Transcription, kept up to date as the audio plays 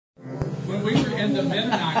When we were in the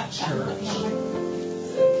Mennonite church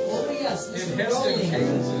in Heston,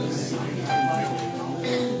 Kansas,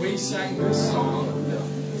 we sang this song.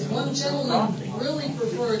 One gentleman really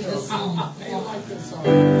preferred this song. I like this song.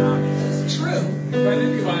 It's true. But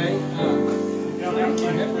anyway,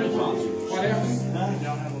 what happened?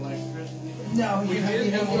 No, we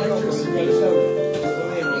did have electricity. We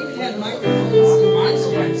had microphones.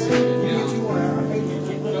 Microphones, yeah.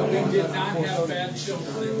 But we did not have bad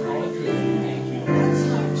children. They were all good. That's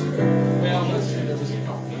not true. Well, let's see. There was a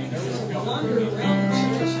couple. Wander around the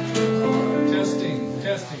church.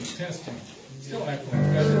 Testing. Still echoing.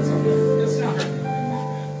 It's not hurting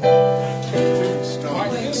anything.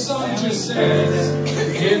 Like this song just says,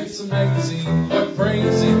 it's amazing what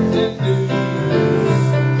praising can do.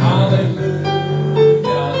 Hallelujah,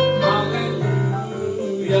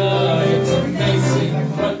 hallelujah. It's amazing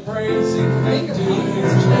what praising can do.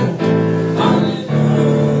 Hallelujah.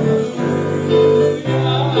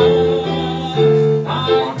 I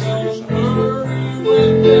don't worry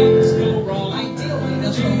when things go wrong.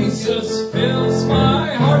 Jesus fills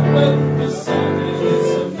my heart with the song, and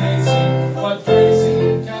it's amazing what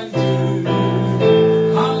praising can do.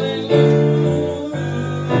 Hallelujah.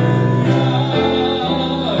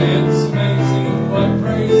 It's amazing what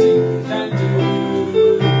praising can do.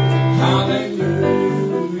 Hallelujah.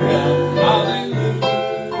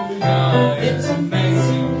 Hallelujah. It's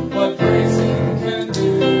amazing what praising can do.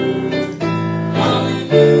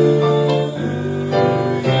 Hallelujah.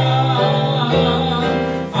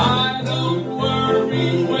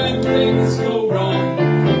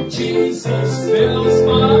 Jesus fills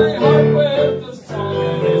my heart with the song,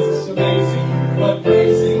 and it's amazing what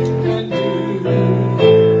praising can do.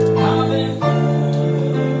 Hallelujah.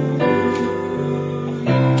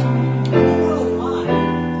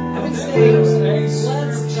 I would say,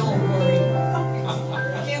 let's don't worry. I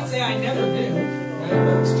can't say I never do. Well,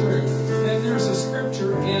 that's true. And there's a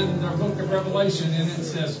scripture in the book of Revelation, and it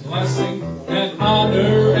says, blessing and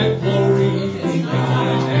honor and glory be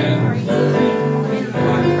thine, and glory.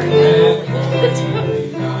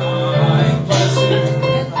 Blessing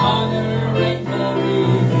and honor and glory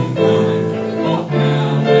be thine, both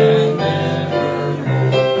now and ever.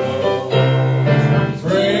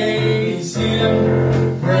 Praise Him,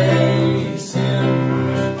 praise Him.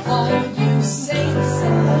 All you saints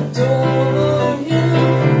adore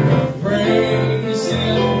Him. Praise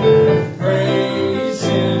Him, praise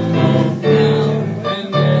Him, both now and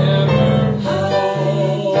evermore.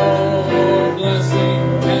 Blessing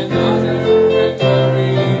and honor and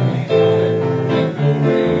glory be thine, and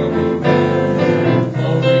glory be thine,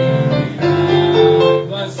 glory be thine.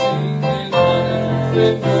 Blessing and honor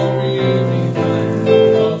and glory be thine,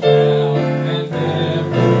 both now and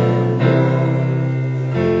ever.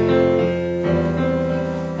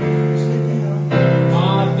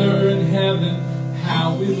 Father in heaven, how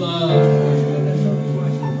we love you.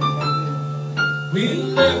 We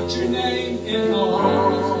lift your name in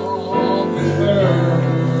all the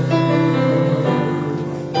earth.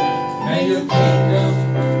 May your kingdom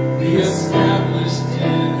be established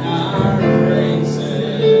in our praises.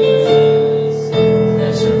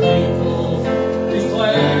 As your people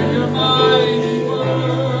declare your mighty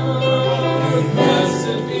word.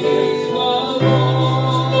 Blessed be the Lord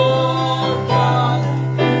God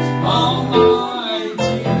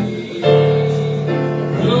Almighty,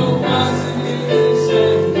 who was and is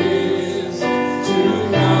and is to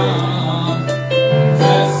come.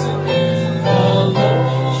 Blessed be the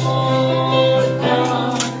Lord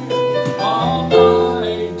God Almighty.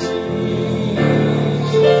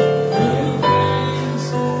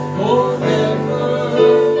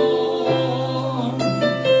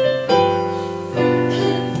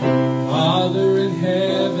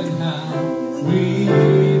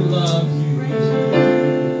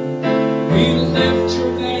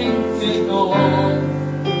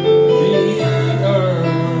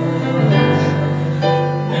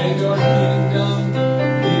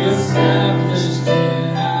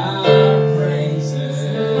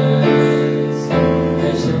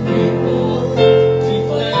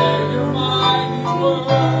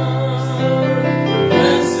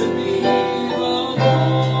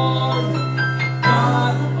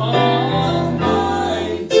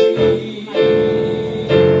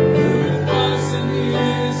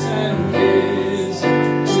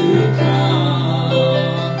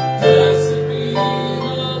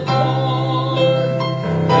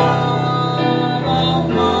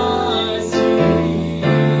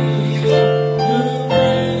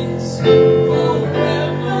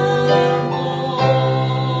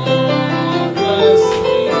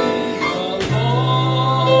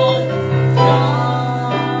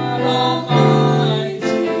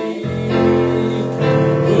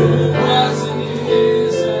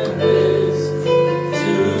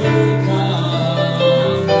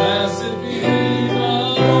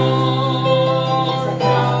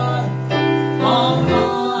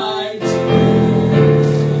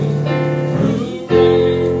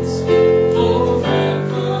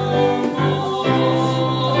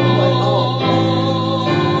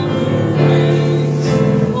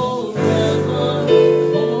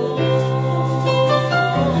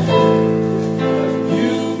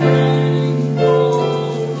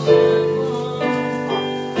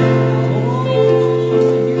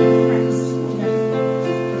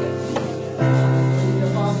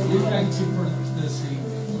 for this evening.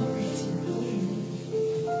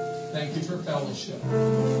 Thank you for fellowship. We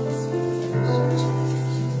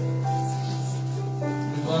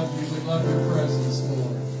love you. We love your presence,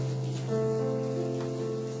 Lord.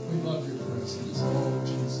 We love your presence, oh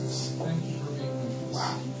Jesus. Thank you for being with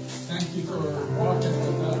us. Thank you for walking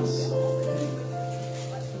with us.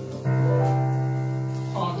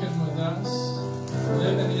 Talking with us.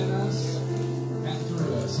 Living in us. And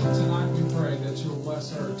through us. And tonight we pray that you'll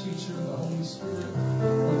bless our teacher, the Holy Spirit,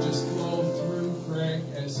 will just flow through Greg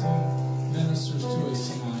as he ministers to us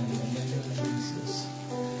tonight in the name of Jesus.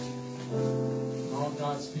 All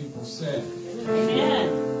God's people said, Amen.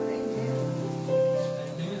 Amen.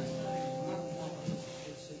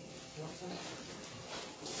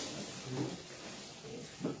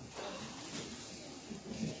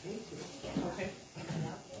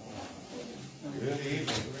 Good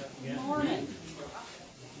evening. Morning.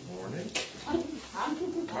 Morning.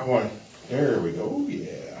 I want. There we go. Oh,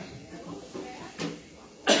 yeah.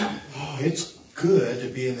 Oh, it's good to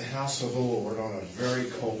be in the house of the Lord on a very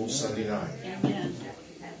cold Sunday night. Amen.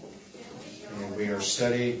 And we are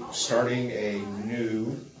starting a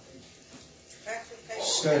new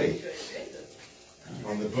study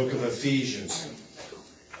on the book of Ephesians.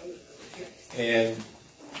 And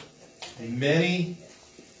many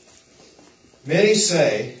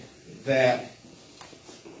say that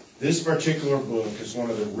this particular book is one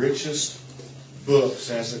of the richest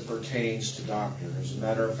books as it pertains to doctrine. As a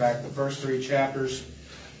matter of fact, the first 3 chapters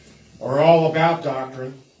are all about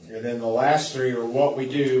doctrine, and then the last 3 are what we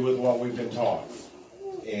do with what we've been taught.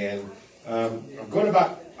 And I'm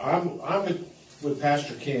with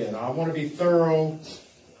Pastor Ken. I want to be thorough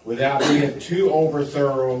without being too over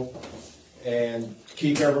thorough and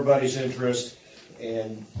keep everybody's interest,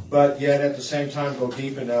 but yet at the same time go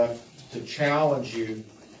deep enough to challenge you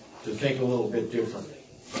to think a little bit differently.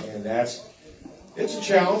 And it's a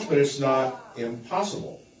challenge, but it's not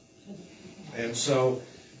impossible. And so,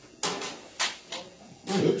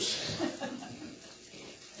 oops.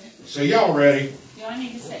 So y'all ready? Do I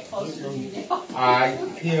need to sit closer to you now?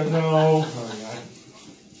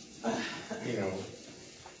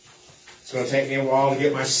 It's going to take me a while to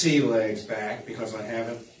get my sea legs back because I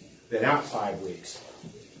haven't been out 5 weeks.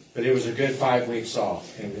 But it was a good 5 weeks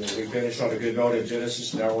off. And we finished on a good note in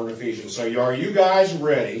Genesis, and now we're in Ephesians. So are you guys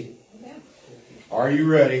ready? Are you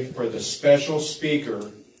ready for the special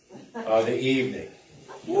speaker of the evening?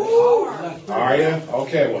 Are you?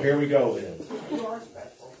 Okay, well, here we go then.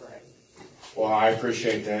 Well, I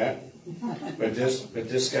appreciate that. But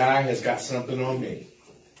this guy has got something on me.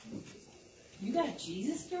 You got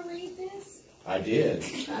Jesus to read this? I did.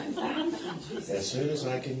 As soon as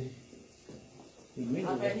I can.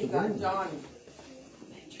 I bet he got John.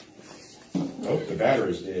 Oh, the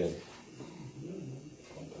battery's dead.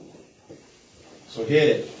 So hit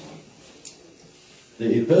it.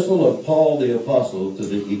 The Epistle of Paul the Apostle to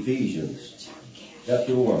the Ephesians,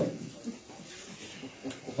 chapter 1.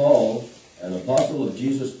 Paul, an apostle of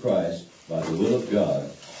Jesus Christ by the will of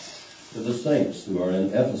God, to the saints who are in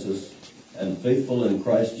Ephesus and faithful in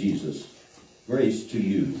Christ Jesus, grace to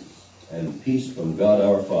you and peace from God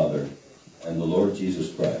our Father and the Lord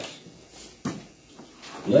Jesus Christ.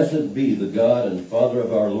 Blessed be the God and Father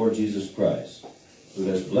of our Lord Jesus Christ, who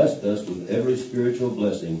has blessed us with every spiritual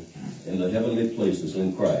blessing in the heavenly places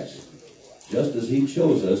in Christ, just as he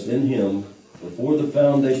chose us in him before the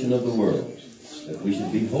foundation of the world, that we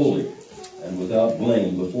should be holy and without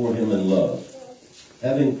blame before him in love,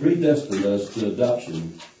 having predestined us to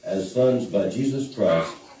adoption as sons by Jesus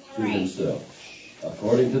Christ to himself,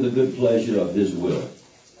 according to the good pleasure of his will,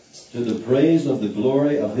 to the praise of the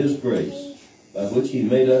glory of his grace, by which he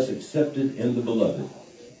made us accepted in the beloved.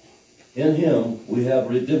 In him we have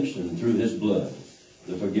redemption through his blood,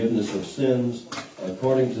 the forgiveness of sins,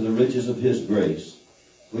 according to the riches of his grace,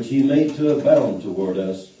 which he made to abound toward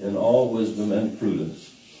us in all wisdom and prudence,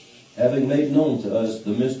 having made known to us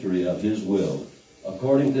the mystery of his will,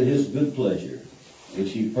 according to his good pleasure,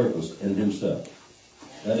 which he purposed in himself,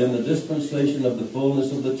 that in the dispensation of the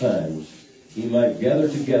fullness of the times he might gather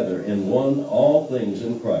together in one all things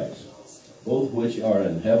in Christ, both which are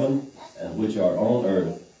in heaven and which are on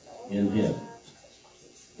earth, in him.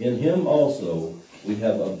 In him also we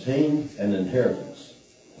have obtained an inheritance,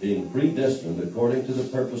 being predestined according to the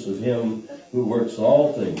purpose of him who works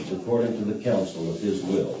all things according to the counsel of his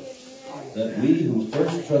will, that we who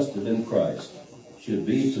first trusted in Christ should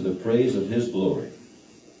be to the praise of his glory.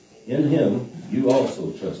 In him you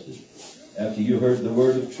also trusted, after you heard the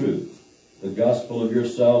word of truth, the gospel of your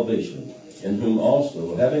salvation, in whom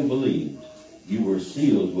also, having believed, you were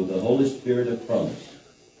sealed with the Holy Spirit of promise,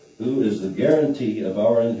 who is the guarantee of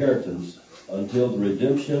our inheritance until the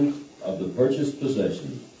redemption of the purchased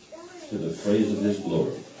possession, to the praise of his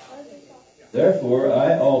glory. Therefore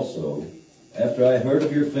I also, after I heard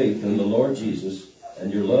of your faith in the Lord Jesus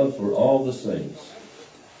and your love for all the saints,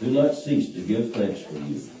 do not cease to give thanks for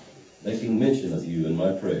you, making mention of you in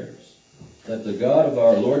my prayers, that the God of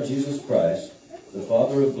our Lord Jesus Christ, the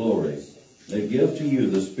Father of glory, may give to you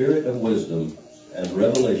the spirit of wisdom and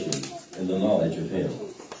revelation in the knowledge of him,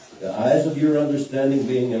 the eyes of your understanding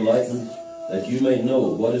being enlightened, that you may know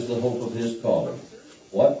what is the hope of his calling,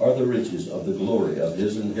 what are the riches of the glory of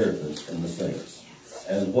his inheritance in the saints,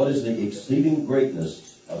 and what is the exceeding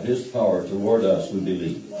greatness of his power toward us who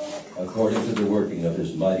believe, according to the working of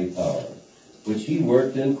his mighty power, which he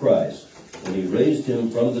worked in Christ when he raised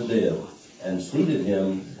him from the dead and seated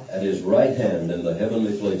him at his right hand in the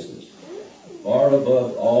heavenly places, far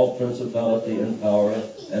above all principality and power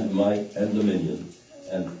and might and dominion,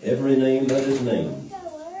 and every name that is named,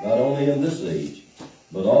 not only in this age,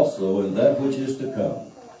 but also in that which is to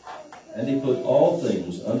come. And he put all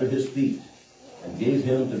things under his feet, and gave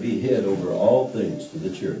him to be head over all things to the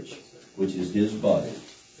church, which is his body,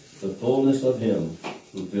 the fullness of him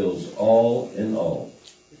who fills all in all.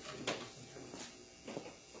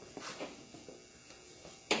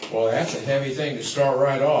 Well, that's a heavy thing to start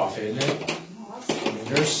right off, isn't it? I mean,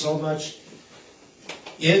 there's so much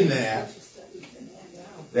in that,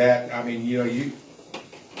 I mean, you know,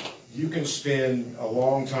 you can spend a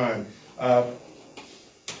long time. I've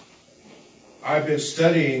been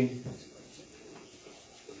studying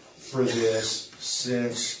for this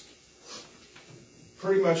since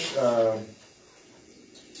pretty much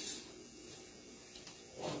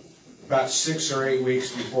about 6 or 8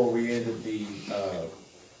 weeks before we ended the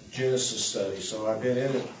Genesis study. So I've been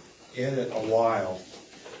in it a while.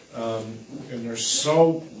 And there's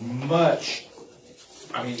so much,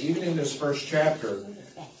 I mean, even in this first chapter,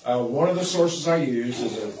 one of the sources I use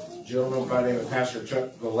is a gentleman by the name of Pastor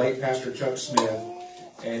Chuck, the late Pastor Chuck Smith.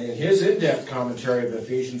 And in his in-depth commentary of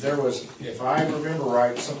Ephesians, there was, if I remember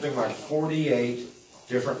right, something like 48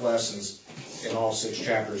 different lessons in all 6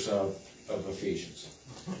 chapters of Ephesians.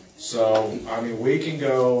 So, I mean, we can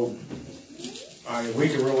really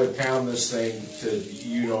pound this thing to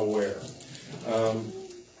you-know-where.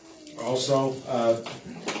 Also, a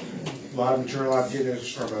lot of material I've getting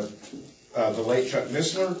is from the late Chuck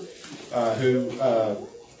Missler, who, of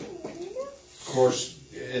course,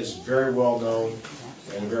 is very well known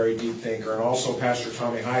and a very deep thinker, and also Pastor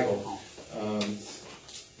Tommy Heigl.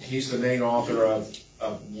 He's the main author of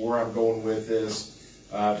where I'm going with this,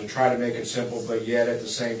 to try to make it simple, but yet at the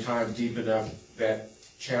same time deep enough that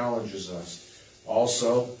challenges us.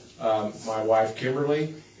 Also, my wife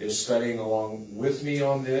Kimberly is studying along with me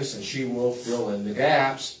on this, and she will fill in the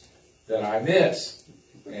gaps that I miss.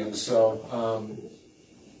 And so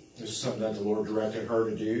this is something that the Lord directed her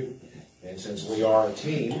to do. And since we are a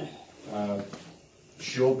team,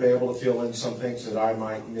 she'll be able to fill in some things that I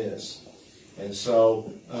might miss. And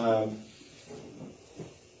so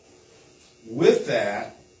with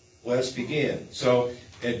that, let's begin. So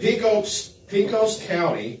in Pecos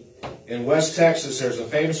County in West Texas, there's a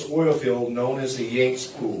famous oil field known as the Yates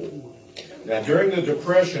Pool. Now, during the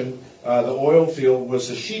Depression, the oil field was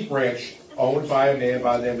a sheep ranch owned by a man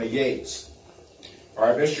by the name of Yates. All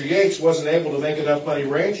right, Mr. Yates wasn't able to make enough money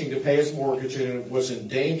ranching to pay his mortgage and was in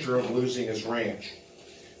danger of losing his ranch.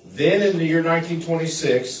 Then in the year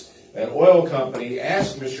 1926, an oil company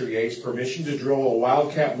asked Mr. Yates permission to drill a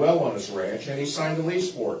wildcat well on his ranch, and he signed a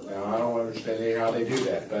lease for it. Now, I don't understand how they do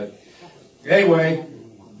that, but anyway,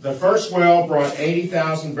 the first well brought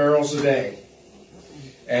 80,000 barrels a day,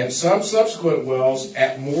 and some subsequent wells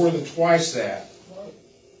at more than twice that.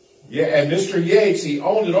 Yeah, and Mr. Yates, he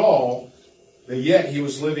owned it all, but yet he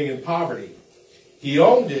was living in poverty. He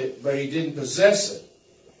owned it, but he didn't possess it.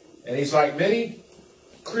 And he's like many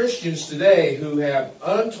Christians today who have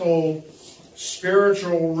untold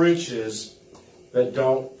spiritual riches but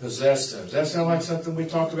don't possess them. Does that sound like something we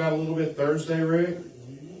talked about a little bit Thursday, Rick?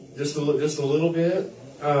 Just a little bit?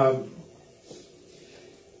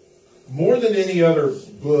 More than any other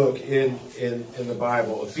book in the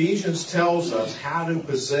Bible, Ephesians tells us how to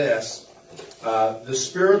possess the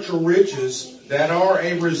spiritual riches that are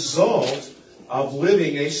a result of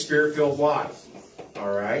living a spirit-filled life.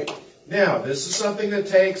 All right? Now, this is something that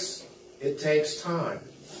takes time.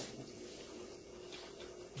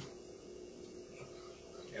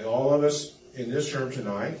 And all of us in this room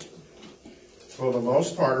tonight, for the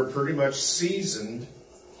most part, are pretty much seasoned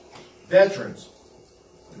veterans.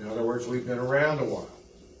 In other words, we've been around a while.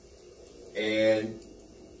 And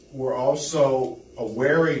we're also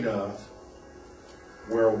aware enough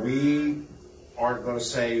where we aren't going to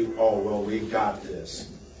say, oh, well, we've got this.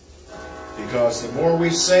 Because the more we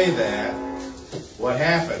say that, what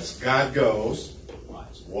happens? God goes,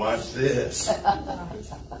 watch this.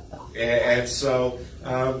 And so,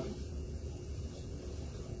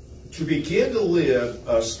 to begin to live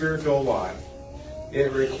a spirit-filled life,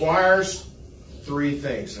 it requires three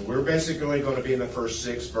things. And we're basically going to be in the first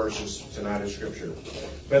 6 verses tonight of Scripture.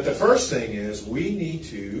 But the first thing is we need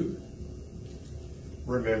to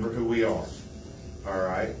remember who we are. All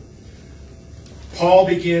right? Paul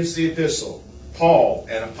begins the epistle. Paul,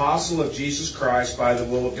 an apostle of Jesus Christ by the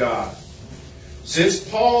will of God. Since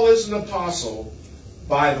Paul is an apostle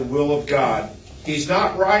by the will of God, he's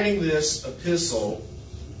not writing this epistle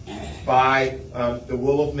by the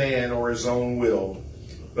will of man or his own will,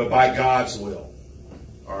 but by God's will.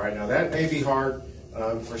 All right, now that may be hard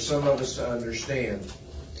for some of us to understand.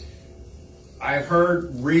 I've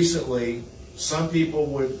heard recently some people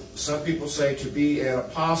say to be an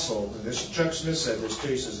apostle, and this Chuck Smith said this too.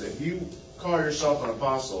 He says if you call yourself an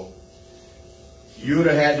apostle, you would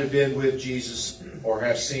have had to have been with Jesus or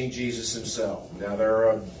have seen Jesus himself. Now there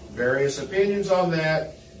are various opinions on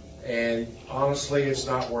that, and honestly, it's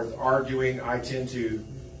not worth arguing. I tend to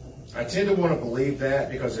want to believe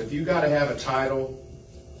that, because if you got to have a title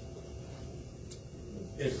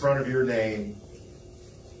in front of your name,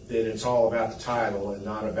 then it's all about the title and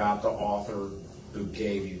not about the author who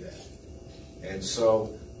gave you that. And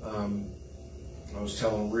so I was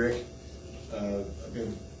telling Rick, I've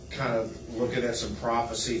been kind of looking at some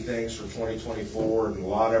prophecy things for 2024, and a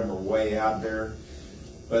lot of them are way out there.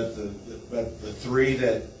 But the three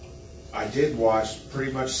that I did watch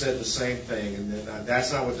pretty much said the same thing, and then,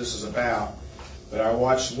 that's not what this is about. But I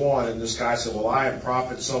watched one, and this guy said, well, I am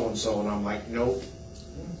prophet so-and-so, and I'm like, nope.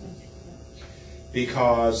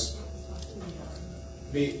 Because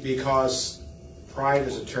pride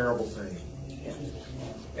is a terrible thing.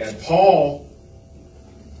 And Paul,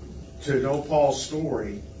 to know Paul's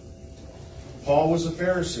story, Paul was a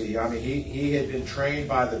Pharisee. I mean, he had been trained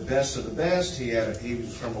by the best of the best. He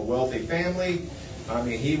was from a wealthy family. I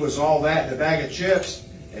mean, he was all that in a bag of chips.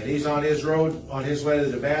 And he's on his road, on his way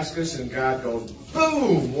to Damascus, and God goes,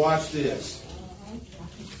 boom, watch this.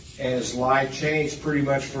 And his life changed pretty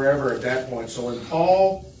much forever at that point. So when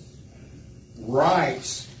Paul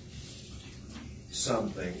writes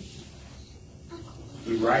something,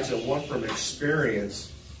 he writes it one from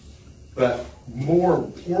experience, but more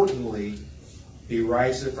importantly, he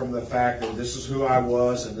writes it from the fact that this is who I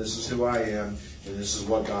was, and this is who I am, and this is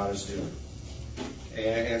what God is doing.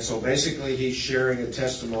 And so basically he's sharing a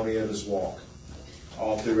testimony of his walk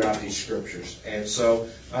all throughout these scriptures. And so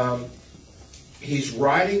he's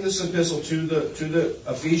writing this epistle to the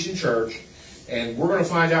Ephesian church, and we're going to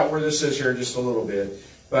find out where this is here in just a little bit.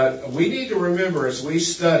 But we need to remember, as we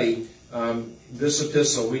study this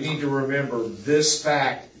epistle, we need to remember this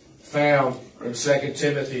fact found in 2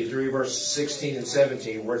 Timothy 3, verses 16 and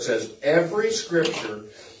 17, where it says, every scripture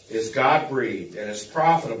is God-breathed and is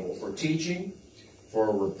profitable for teaching,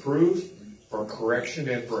 for reproof, for correction,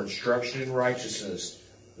 and for instruction in righteousness,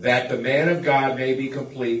 that the man of God may be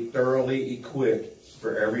complete, thoroughly equipped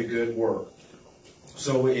for every good work.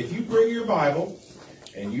 So if you bring your Bible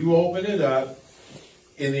and you open it up,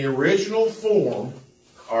 in the original form,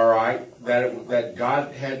 all right, that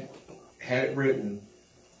God had it written,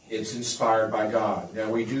 it's inspired by God. Now,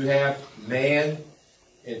 we do have man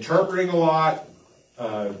interpreting a lot,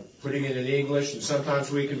 putting it in English, and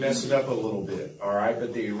sometimes we can mess it up a little bit, all right?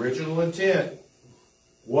 But the original intent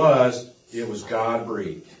was, it was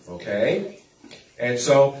God-breathed, okay? And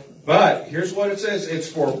so, but here's what it says.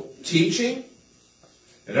 It's for teaching.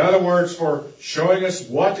 In other words, for showing us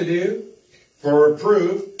what to do, for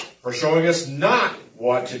reproof, for showing us not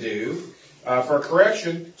what to do, for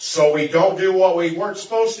correction, so we don't do what we weren't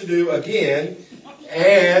supposed to do again,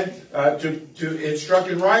 and to instruct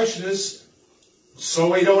in righteousness,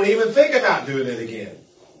 so we don't even think about doing it again.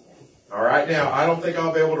 All right, now, I don't think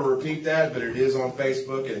I'll be able to repeat that, but it is on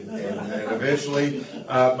Facebook and eventually.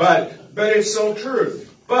 But it's so true.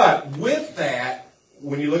 But with that,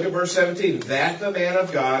 when you look at verse 17, that the man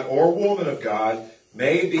of God or woman of God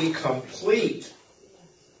may be complete,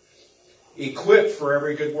 equipped for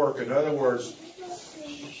every good work. In other words,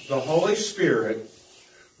 the Holy Spirit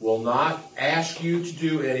will not ask you to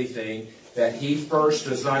do anything that He first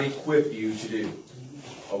does not equip you to do.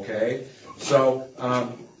 Okay? So,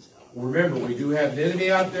 remember, we do have an enemy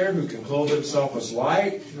out there who can clothe himself as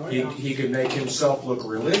light. He can make himself look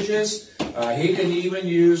religious. He can even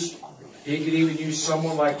use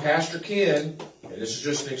someone like Pastor Ken, and this is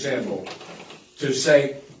just an example, to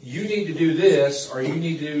say, you need to do this or you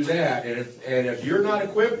need to do that. And if you're not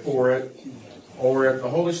equipped for it, or if the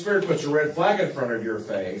Holy Spirit puts a red flag in front of your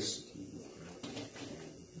face,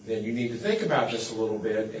 then you need to think about this a little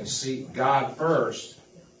bit and seek God first.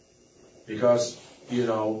 Because, you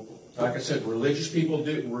know, like I said, religious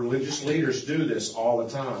leaders do this all the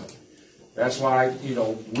time. That's why, you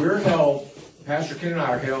know, we're held, Pastor Ken and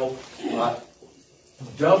I are held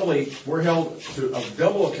we're held to a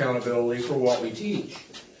double accountability for what we teach.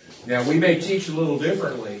 Now, we may teach a little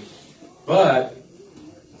differently, but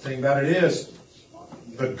the thing about it is,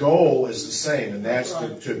 the goal is the same, and that's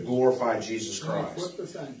to glorify Jesus Christ.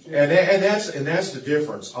 And that's the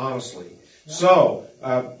difference, honestly. So,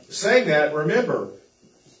 saying that, remember,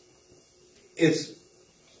 it's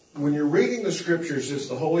when you're reading the Scriptures, it's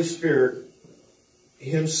the Holy Spirit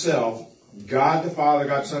Himself, God the Father,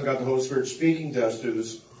 God the Son, God the Holy Spirit speaking to us through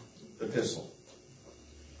this epistle.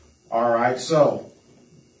 All right, so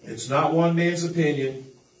it's not one man's opinion.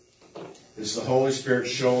 It's the Holy Spirit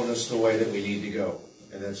showing us the way that we need to go,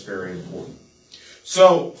 and that's very important.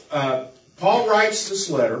 So Paul writes this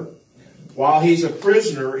letter while he's a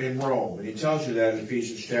prisoner in Rome, and he tells you that in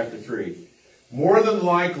Ephesians chapter 3. More than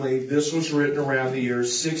likely, this was written around the year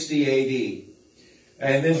 60 A.D.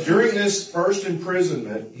 And then during this first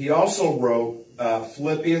imprisonment, he also wrote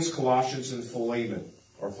Philippians, Colossians, and Philemon,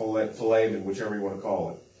 or Philemon, whichever you want to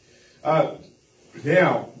call it.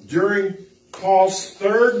 Now, during Paul's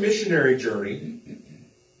third missionary journey,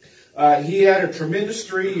 he had a tremendous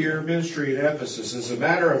 3-year ministry in Ephesus. As a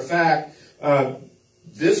matter of fact,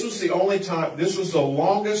 this was the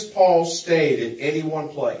longest Paul stayed in any one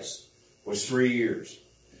place, was 3 years.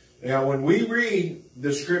 Now, when we read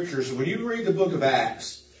the Scriptures, when you read the book of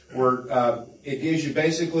Acts, where it gives you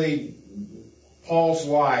basically Paul's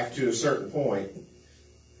life to a certain point,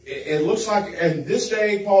 it looks like, and this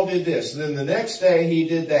day Paul did this, and then the next day he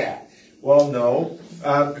did that. Well, no,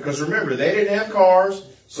 because remember, they didn't have cars,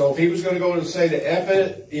 so if he was going to go to say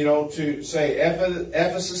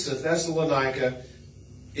Ephesus to Thessalonica,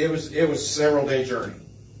 it was a several day journey,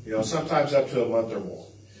 sometimes up to a month or more.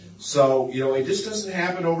 So, it just doesn't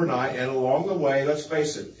happen overnight. And along the way, let's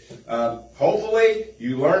face it, hopefully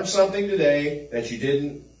you learned something today that you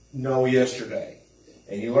didn't know yesterday.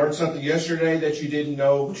 And you learned something yesterday that you didn't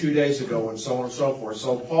know 2 days ago, and so on and so forth.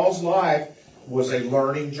 So Paul's life was a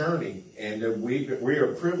learning journey. And we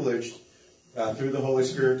are privileged through the Holy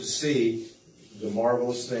Spirit to see the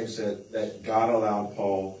marvelous things that God allowed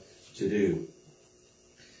Paul to do.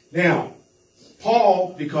 Now,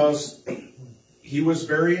 Paul, because he was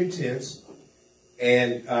very intense,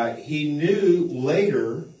 and he knew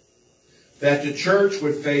later that the church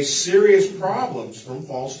would face serious problems from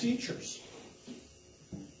false teachers.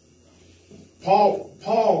 Part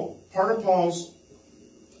of Paul's,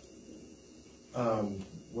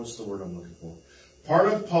 what's the word I'm looking for?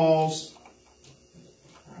 Part of Paul's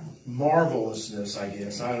marvelousness, I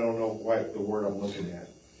guess. I don't know quite the word I'm looking at.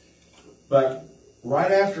 But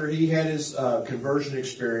right after he had his conversion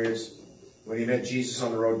experience, when he met Jesus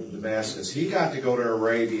on the road to Damascus, he got to go to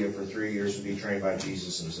Arabia for 3 years to be trained by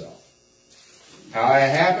Jesus himself. How that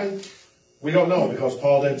happened, we don't know, because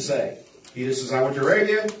Paul didn't say. He just says, I went to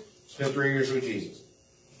Arabia, spent 3 years with Jesus.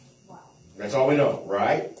 Wow. That's all we know,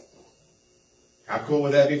 right? How cool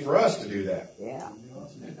would that be for us to do that? Yeah.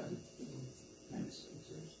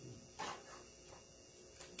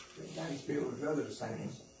 He spent with other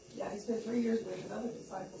disciples. Yeah, he spent 3 years with his other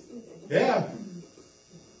disciples too. Yeah.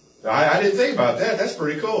 I didn't think about that. That's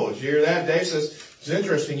pretty cool. Did you hear that? Dave says, it's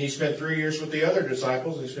interesting, he spent 3 years with the other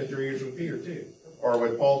disciples, and he spent 3 years with Peter too. Or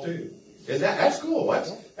with Paul too. That's cool.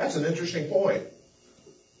 That's an interesting point.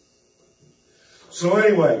 So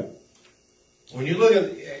anyway, when you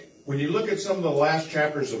look at some of the last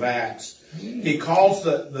chapters of Acts, he calls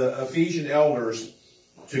the Ephesian elders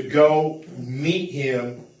to go meet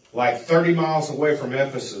him like 30 miles away from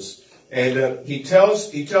Ephesus. And he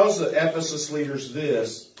tells the Ephesus leaders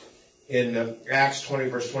this in Acts 20,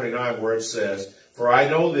 verse 29, where it says, For I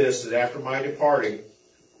know this, that after my departing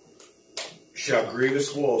shall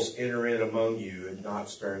grievous wolves enter in among you, and not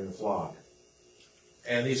sparing the flock.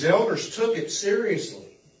 And these elders took it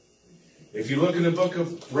seriously. If you look in the book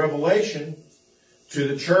of Revelation, to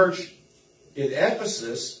the church in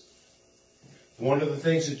Ephesus, one of the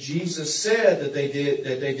things that Jesus said that they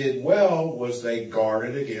did well was they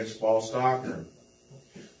guarded against false doctrine.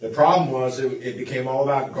 The problem was it became all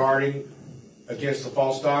about guarding against the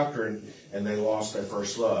false doctrine, and they lost their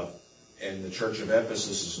first love. And the church of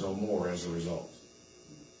Ephesus is no more as a result.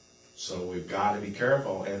 So we've got to be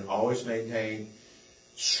careful and always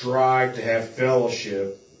strive to have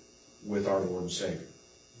fellowship with our Lord and Savior.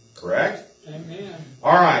 Correct? Amen.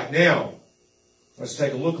 All right, now, let's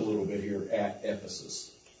take a look a little bit here at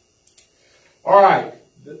Ephesus. All right.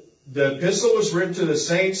 The epistle was written to the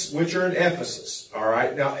saints which are in Ephesus. All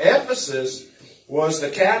right. Now, Ephesus was the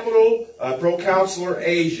capital of proconsular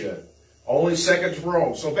Asia, only second to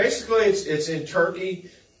Rome. So basically, it's in Turkey,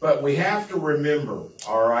 but we have to remember,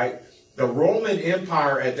 all right, the Roman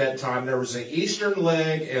Empire at that time, there was an eastern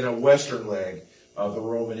leg and a western leg of the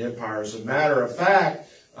Roman Empire. As a matter of fact,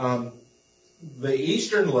 the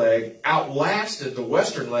eastern leg outlasted the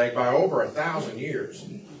western leg by over 1,000 years.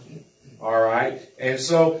 All right. And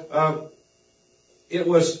so it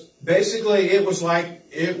was basically, it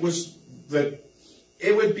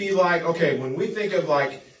would be like, okay, when we think of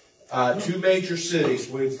like two major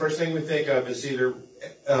cities, the first thing we think of is either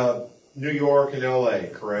New York and LA,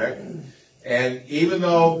 correct? And even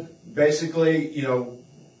though basically, you know,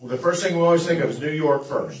 the first thing we always think of is New York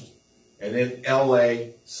first, and then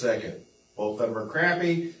LA second. Both of them are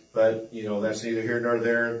crappy, but, you know, that's neither here nor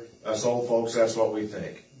there. Us old folks, that's what we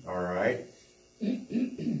think. All right.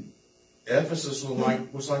 Ephesus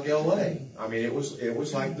was like LA. I mean, it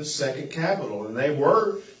was like the second capital, and they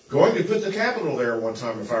were going to put the capital there at one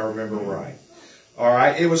time, if I remember right. All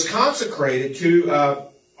right. It was consecrated to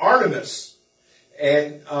Artemis,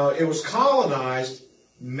 and it was colonized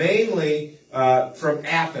mainly from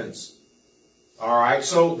Athens. All right.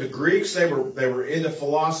 So the Greeks, they were into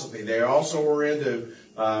philosophy. They also were into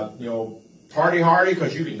party hardy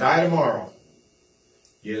because you can die tomorrow.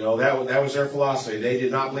 You know, that was their philosophy. They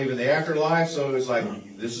did not believe in the afterlife, so it was like,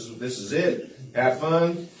 this is it. Have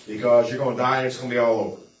fun, because you're going to die and it's going to be all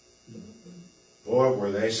over. Boy,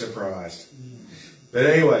 were they surprised. But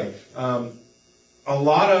anyway, a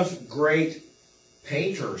lot of great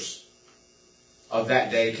painters of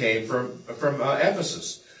that day came from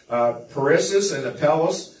Ephesus. Parissus and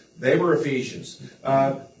Apelles, they were Ephesians.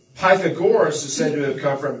 Pythagoras is said to have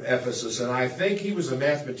come from Ephesus, and I think he was a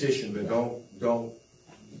mathematician, but don't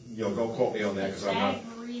quote me on that, because I'm not.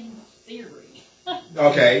 Pythagorean theory.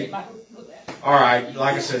 Okay. All right.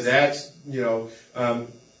 Like I said, that's,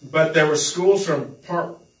 but there were schools from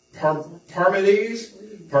Parmenides,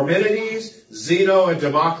 Zeno, and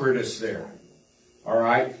Democritus there. All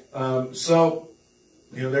right. So,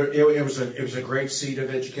 it was a great seat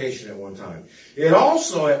of education at one time. It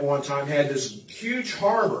also at one time had this huge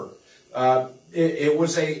harbor. It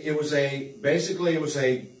was a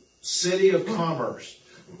city of commerce.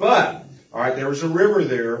 But, all right, there was a river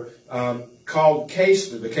there called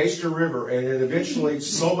Caister, the Caister River, and it eventually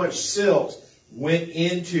so much silt went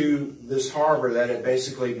into this harbor that it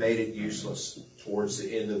basically made it useless towards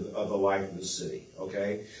the end of the life of the city.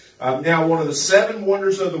 Okay. Now, one of the 7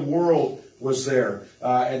 wonders of the world was there,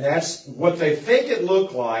 and that's what they think it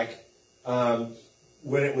looked like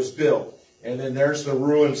when it was built. And then there's the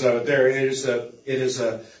ruins of it there. It is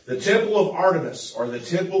the Temple of Artemis, or the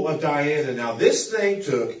Temple of Diana. Now, this thing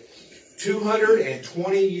took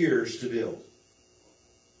 220 years to build.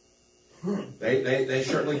 They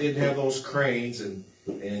certainly didn't have those cranes and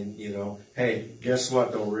hey, guess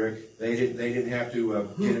what though, Rick? They didn't have to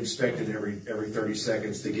get inspected every 30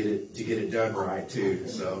 seconds to get it done right too.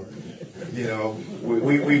 So,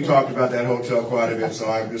 we talked about that hotel quite a bit. So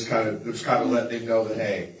I'm just kind of letting him know that,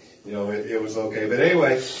 hey, it was okay. But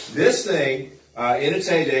anyway, this thing in its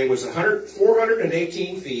heyday was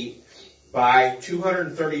 418 feet by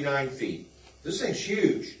 239 feet. This thing's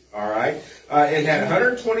huge. All right. It had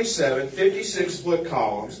 127 56-foot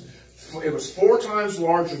columns. It was 4 times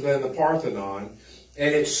larger than the Parthenon,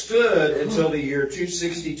 and it stood until the year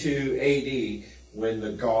 262 A.D. when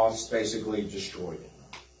the Goths basically destroyed it.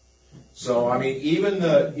 So I mean, even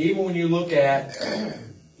when you look at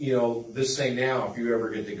this thing now, if you ever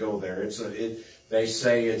get to go there, they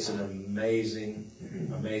say it's an amazing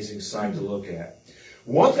sight to look at.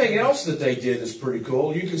 One thing else that they did is pretty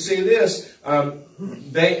cool. You can see this.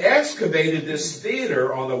 They excavated this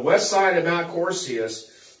theater on the west side of Mount Corsius.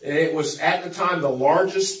 And it was, at the time, the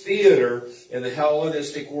largest theater in the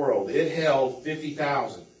Hellenistic world. It held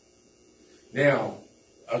 50,000. Now,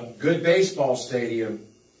 a good baseball stadium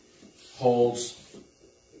holds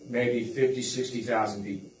maybe 50, 60,000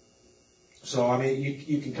 people. So, I mean,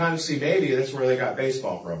 you can kind of see maybe that's where they got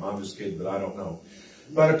baseball from. I'm just kidding, but I don't know.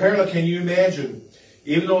 But apparently, can you imagine,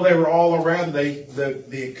 even though they were all around,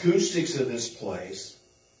 the acoustics of this place,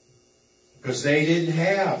 because they didn't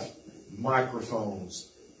have microphones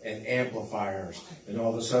and amplifiers and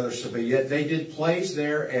all this other stuff, but yet they did plays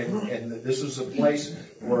there, and this was a place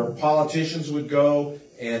where politicians would go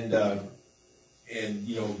and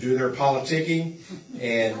do their politicking,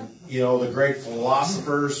 and the great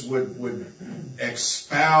philosophers would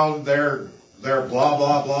expound their blah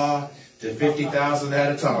blah blah to 50,000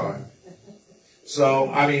 at a time. So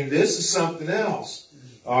I mean, this is something else.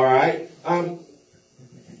 All right.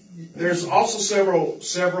 There's also several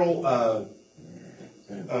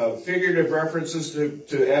figurative references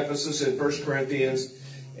to Ephesus in 1 Corinthians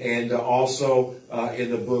and also in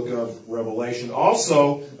the book of Revelation.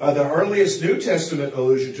 Also, the earliest New Testament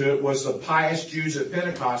allusion to it was the pious Jews at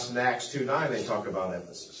Pentecost in Acts 2:9. They talk about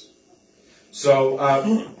Ephesus. So,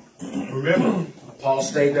 remember, Paul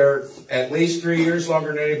stayed there at least 3 years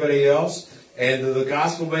longer than anybody else. And the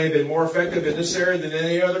gospel may have been more effective in this area than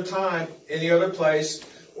any other time, any other place,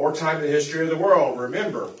 or time in the history of the world.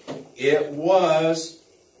 Remember, it was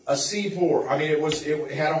a seaport. I mean,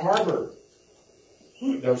 it had a harbor.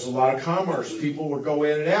 There was a lot of commerce. People would go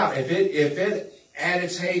in and out. If it at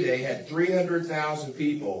its heyday had 300,000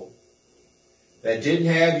 people that didn't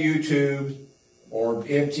have YouTube or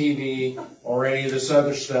MTV or any of this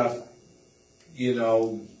other stuff, you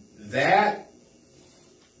know, that.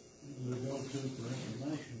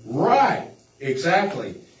 Right,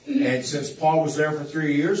 exactly. And since Paul was there for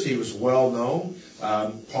 3 years, he was well known.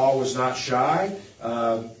 Paul was not shy.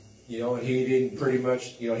 You know, and he didn't pretty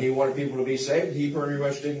much, you know, he wanted people to be saved. He pretty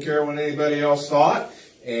much didn't care what anybody else thought.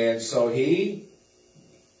 And so he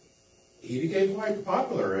became quite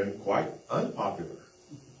popular and quite unpopular.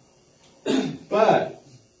 But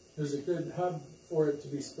There's a good hub for it to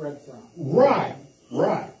be spread from. right.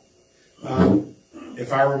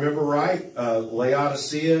 If I remember right,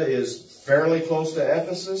 Laodicea is fairly close to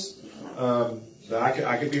Ephesus.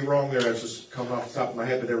 I could be wrong there. It's just coming off the top of my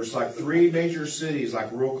head. But there was like 3 major cities,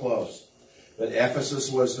 like real close. But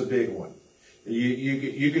Ephesus was the big one.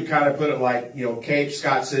 You could kind of put it like, you know, Cape,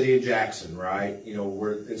 Scott City, and Jackson, right? You know,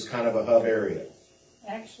 where it's kind of a hub area.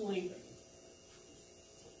 Actually,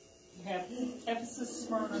 you have Ephesus,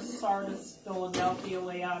 Smyrna, Sardis, Philadelphia,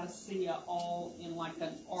 Laodicea, all in like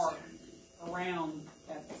an arc around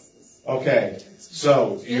Ephesus. Okay,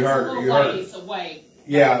 so you heard. It's a little ways away.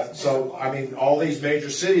 Yeah, so, I mean, all these major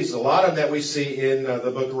cities, a lot of them that we see in the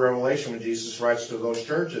book of Revelation when Jesus writes to those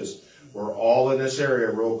churches, were all in this area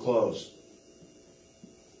real close.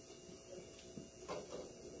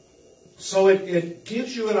 So it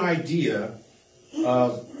gives you an idea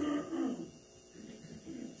of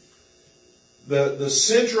the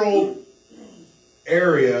central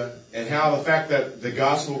area and how the fact that the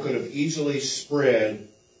gospel could have easily spread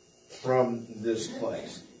from this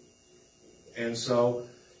place. And so,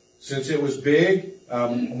 since it was big,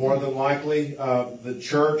 more than likely, the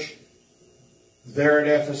church there at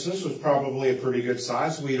Ephesus was probably a pretty good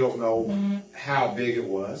size. We don't know how big it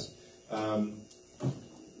was.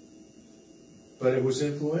 But it was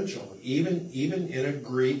influential, even in a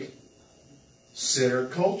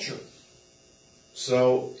Greek-centered culture.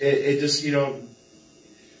 So, it just, you know,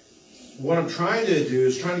 what I'm trying to do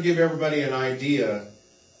is trying to give everybody an idea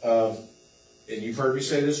of, and you've heard me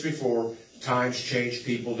say this before, times change,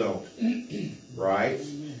 people don't. Right?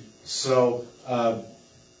 So,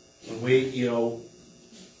 we, you know,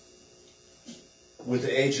 with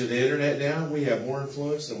the age of the internet now, we have more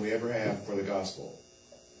influence than we ever have for the gospel.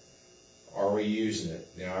 Are we using it?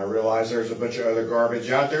 Now, I realize there's a bunch of other garbage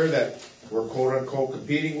out there that we're quote-unquote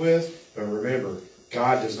competing with, but remember,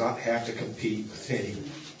 God does not have to compete with anyone.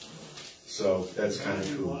 So, that's kind of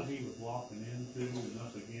cool. What he was walking into and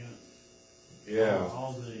up against. Yeah.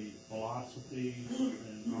 All the philosophies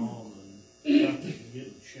and all the stuff that's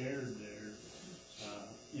getting shared there.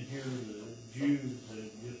 And here the Jews had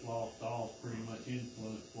just lost all pretty much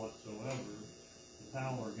influence whatsoever. The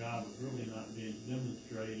power of God was really not being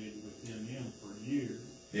demonstrated within them for years.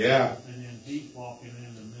 Yeah. And then he's walking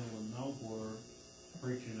in the middle of nowhere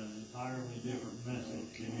preaching an entirely different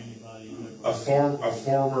message than anybody ever. A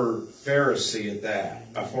former Pharisee at that.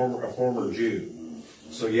 A former Jew.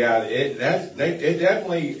 So yeah, it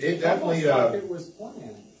definitely. Almost like it was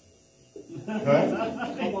planned.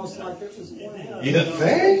 Huh? Almost like it was planned. You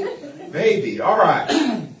think? Maybe. All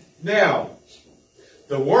right. Now,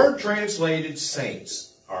 the word translated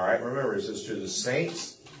saints. All right. Remember, it says to the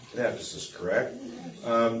saints in Ephesus, correct?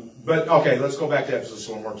 But okay, let's go back to Ephesus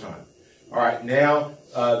one more time. All right. Now,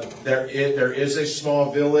 there is a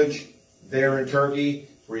small village there in Turkey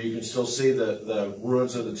where you can still see the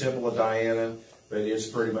ruins of the Temple of Diana. But it's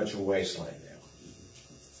pretty much a wasteland now.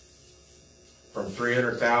 From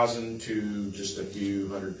 300,000 to just a few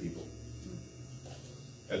hundred people.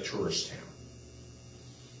 A tourist town.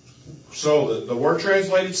 So the word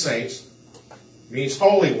translated saints means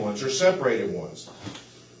holy ones or separated ones.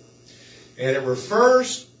 And it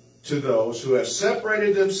refers to those who have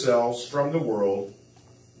separated themselves from the world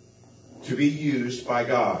to be used by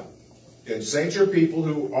God. And saints are people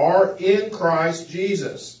who are in Christ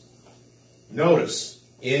Jesus. Notice,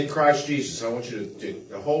 in Christ Jesus. I want you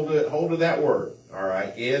to hold to that word. All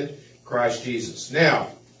right, in Christ Jesus. Now,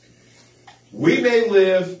 we may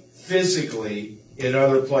live physically in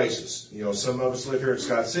other places. You know, some of us live here in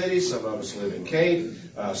Scott City, some of us live in Cape,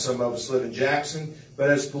 some of us live in Jackson. But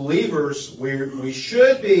as believers, we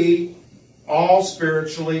should be all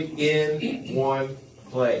spiritually in one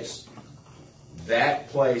place. That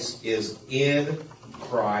place is in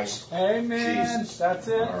Christ Amen. Jesus. That's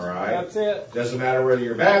it. All right. That's it. Doesn't matter whether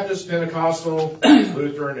you're Baptist, Pentecostal,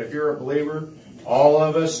 Lutheran, if you're a believer, all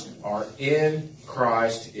of us are in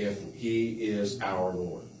Christ if He is our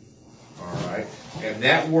Lord. All right. And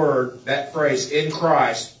that word, that phrase, in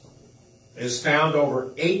Christ, is found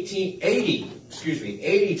over 80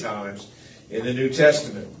 times in the New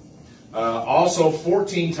Testament. Also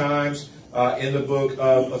 14 times in the book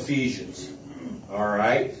of Ephesians. All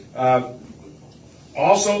right.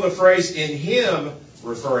 Also the phrase in Him,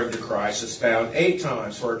 referring to Christ, is found 8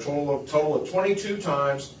 times for a total of 22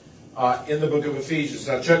 times in the book of Ephesians.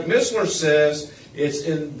 Now Chuck Missler says it's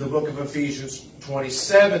in the book of Ephesians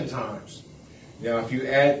 27 times. Now if you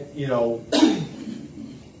add, you know,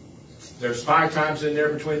 there's 5 times in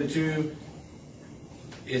there between the two.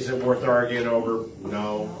 Is it worth arguing over?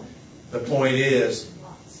 No. The point is,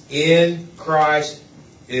 in Christ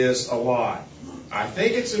is a lot. I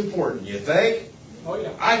think it's important. You think? Oh,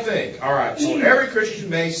 yeah. I think. All right. So every Christian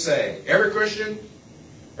may say, every Christian,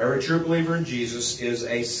 every true believer in Jesus is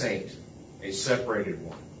a saint, a separated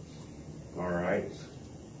one. All right.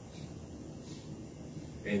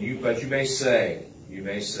 And but you may say,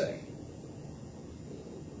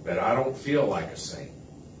 but I don't feel like a saint.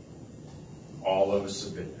 All of us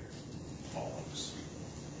have been there. All of us.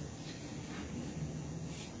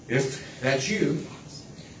 If that's you,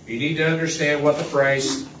 you need to understand what the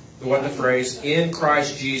phrase in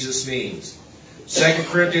Christ Jesus means. 2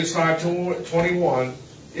 Corinthians 5:21,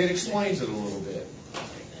 it explains it a little bit.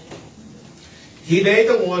 He made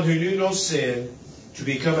the one who knew no sin to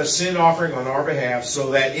become a sin offering on our behalf,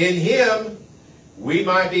 so that in Him we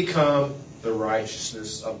might become the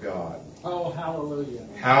righteousness of God. Oh, hallelujah.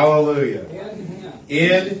 Hallelujah. In Him.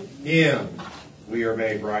 In Him we are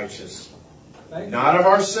made righteous. Thank you. Not of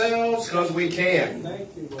ourselves, because we can.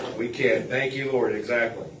 Thank you, Lord. We can. Thank you, Lord.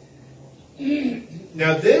 Exactly.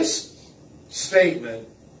 Now, this statement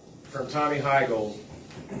from Tommy Heigl,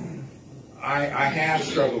 I have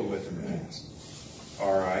struggled with in the past.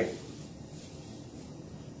 All right.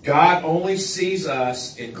 God only sees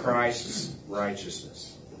us in Christ's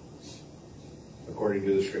righteousness, according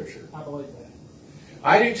to the Scripture. I believe that.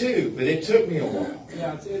 I do too, but it took me a while.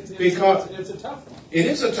 Yeah, it's a tough one. It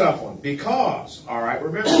is a tough one because, all right,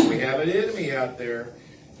 remember, we have an enemy out there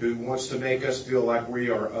who wants to make us feel like we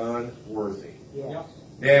are unworthy. Yeah.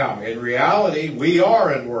 Now, in reality, we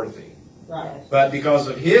are unworthy. Right. But because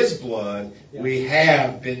of His blood, we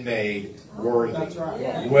have been made worthy. That's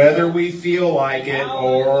right. Whether we feel like it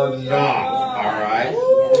or not. All right?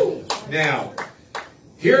 Woo! Now,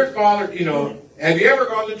 here at Father, you know, have you ever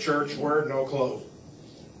gone to church wearing no clothes?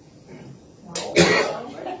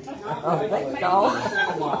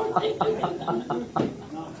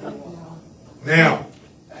 Now,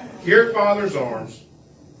 here at Father's Arms,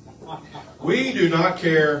 we do not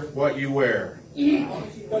care what you wear.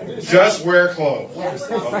 Just wear clothes.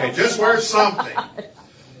 Okay, just wear something.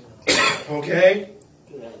 Okay?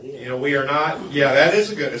 You know, we are not, yeah, that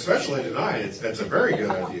is a good, especially tonight, that's a very good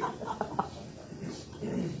idea.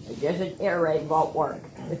 Just an ear raid won't work.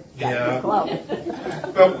 Yeah. Close.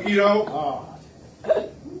 But, you know,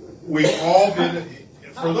 we've all been,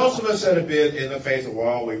 for those of us that have been in the faith a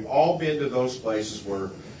while, we've all been to those places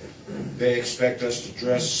where they expect us to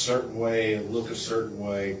dress a certain way and look a certain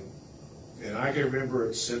way. And I can remember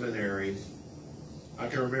at seminary,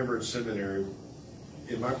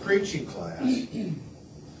 in my preaching class,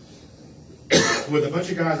 with a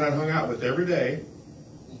bunch of guys I hung out with every day,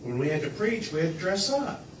 when we had to preach, we had to dress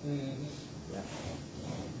up.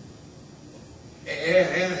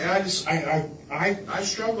 And I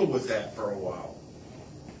struggled with that for a while.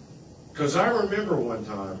 Because I remember one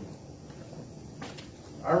time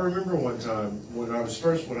when I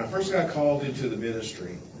first got called into the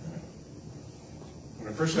ministry. When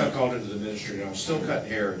I first got called into the ministry, and I was still cutting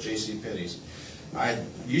hair at JCPenney's, I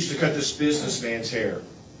used to cut this businessman's hair.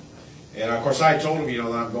 And of course I told him, you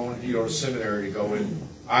know, that I'm going, you know, to seminary to go in.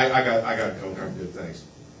 I got to go kind of good things.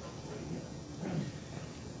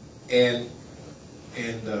 And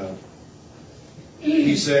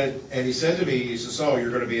he said to me, he says, "Oh, you're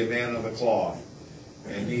going to be a man of the cloth."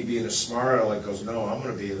 And me being a smart aleck goes, "No, I'm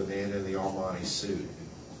going to be the man in the Armani suit."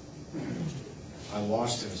 I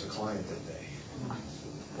lost him as a client that day.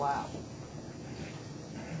 Wow.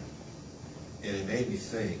 And it made me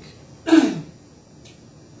think,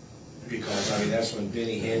 because, I mean, that's when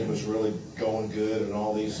Benny Hinn was really going good, and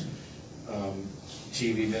all these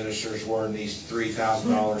TV ministers wearing these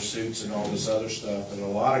 $3,000 suits and all this other stuff, and a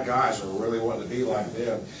lot of guys are really wanting to be like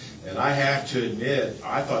them. And I have to admit,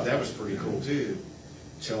 I thought that was pretty cool too,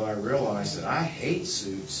 until I realized that I hate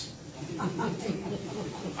suits.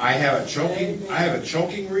 I have a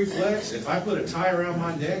choking reflex. If I put a tie around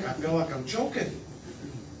my neck, I feel like I'm choking.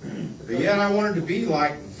 But yet I wanted to be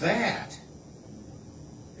like that.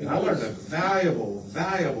 And I learned a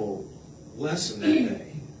valuable lesson that day.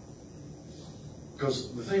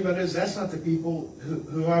 Because the thing about it is, that's not the people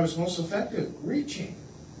who I was most effective reaching.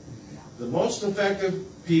 The most effective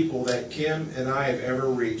people that Kim and I have ever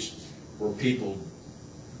reached were people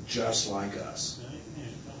just like us.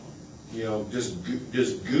 You know, just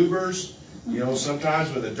goobers, you know,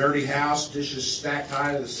 sometimes with a dirty house, dishes stacked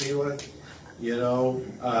high to the ceiling, you know,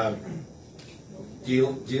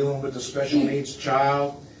 dealing with a special needs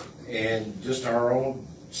child, and just our own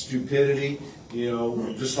stupidity, you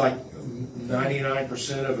know, just like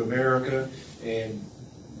 99% of America, and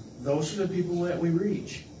those are the people that we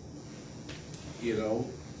reach, you know.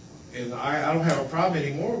 And I don't have a problem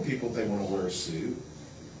anymore with people if they want to wear a suit,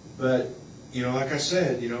 but, you know, like I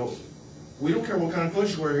said, you know, we don't care what kind of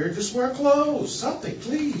clothes you wear here, just wear clothes, something,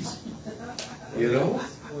 please, you know.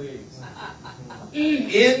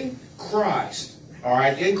 In Christ, all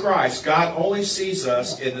right, in Christ, God only sees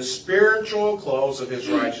us in the spiritual clothes of His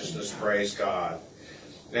righteousness, praise God.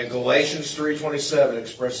 And Galatians 3:27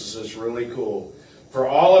 expresses this really cool. For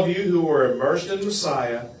all of you who were immersed in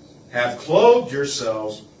Messiah have clothed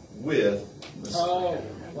yourselves with Messiah. Oh,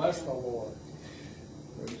 bless the Lord.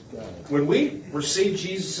 When we receive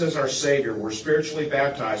Jesus as our Savior, we're spiritually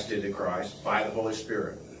baptized into Christ by the Holy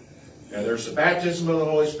Spirit. Now, there's the baptism of the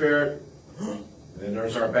Holy Spirit, and then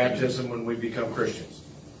there's our baptism when we become Christians.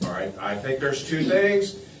 All right? I think there's two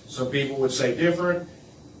things. Some people would say different.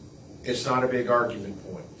 It's not a big argument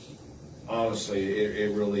point. Honestly,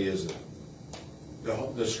 it really isn't.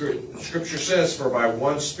 The Scripture says, for by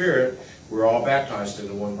one Spirit, we're all baptized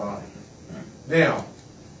into one body. Now,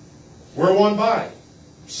 we're one body.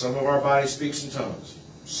 Some of our body speaks in tongues.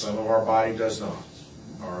 Some of our body does not.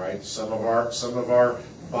 All right? Some of our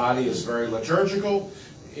body is very liturgical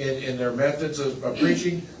in their methods of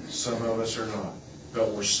preaching. Some of us are not.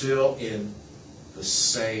 But we're still in the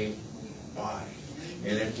same body.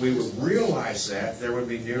 And if we would realize that, there would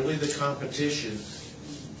be nearly the competition,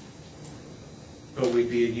 but we'd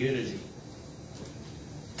be in unity.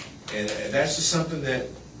 And that's just something that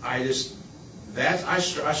I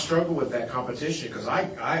struggle with, that competition, because I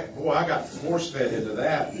got force fed into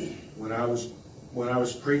that when I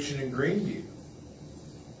was preaching in Greenview.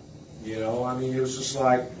 You know, I mean, it was just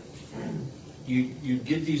like you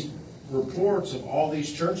get these reports of all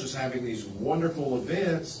these churches having these wonderful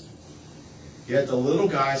events, yet the little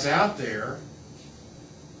guys out there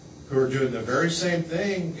who are doing the very same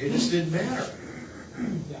thing, it just didn't matter.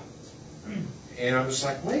 And I'm just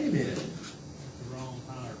like, wait a minute.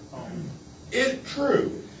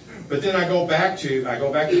 True. But then I go back to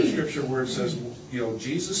the Scripture where it says, you know,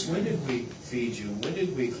 Jesus, when did we feed you? When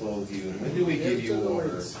did we clothe you? And when did we give you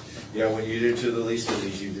water? Yeah, when you did it to the least of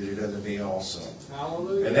these, you did it unto me also.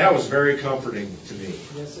 Hallelujah. And that was very comforting to me.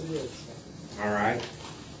 Yes, it is. All right.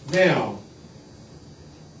 Now,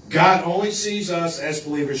 God only sees us as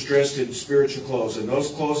believers dressed in spiritual clothes, and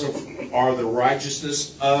those clothes are the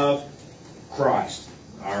righteousness of Christ.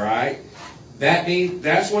 All right.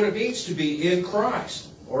 That's what it means to be in Christ,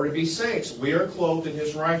 or to be saints. We are clothed in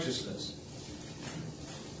His righteousness.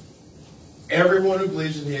 Everyone who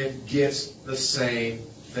believes in Him gets the same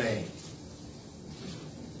thing.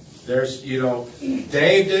 There's, you know,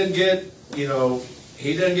 Dave didn't get, you know,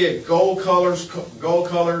 he doesn't get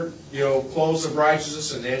gold-colored, you know, clothes of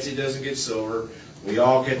righteousness, and Nancy doesn't get silver. We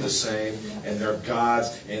all get the same, and they're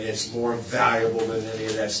God's, and it's more valuable than any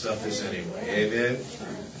of that stuff is anyway. Amen?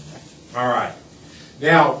 All right.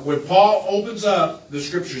 Now, when Paul opens up the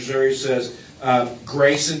Scriptures there, he says,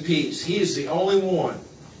 grace and peace. He is the only one.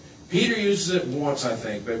 Peter uses it once, I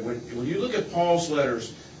think, but when you look at Paul's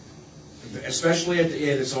letters, especially at the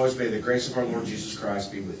end, it's always been the grace of our Lord Jesus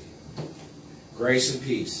Christ be with you. Grace and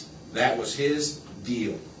peace. That was his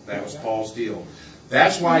deal. That was Paul's deal.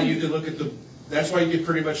 That's why you could look at that's why you could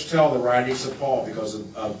pretty much tell the writings of Paul, because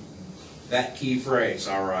of that key phrase,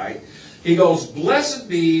 all right? He goes, blessed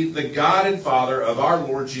be the God and Father of our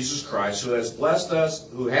Lord Jesus Christ, who hath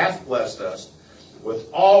blessed us with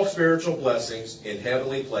all spiritual blessings in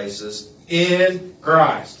heavenly places in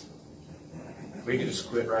Christ. We can just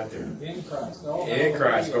quit right there. In Christ. In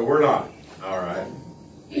Christ, but we're not. All right.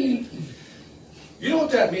 You know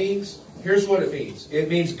what that means? Here's what it means. It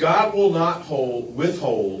means God will not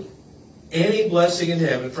withhold any blessing in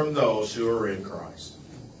heaven from those who are in Christ.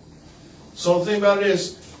 So the thing about it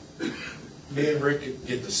is, me and Rick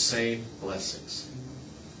get the same blessings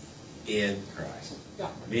in Christ.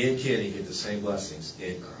 Me and Kenny get the same blessings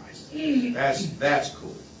in Christ. That's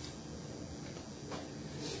cool.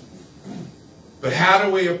 But how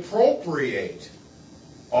do we appropriate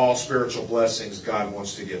all spiritual blessings God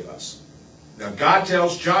wants to give us? Now, God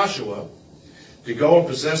tells Joshua to go and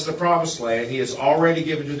possess the promised land He has already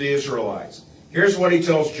given to the Israelites. Here's what He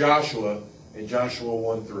tells Joshua in Joshua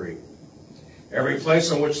 1:3. Every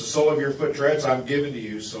place on which the sole of your foot treads, I'm given to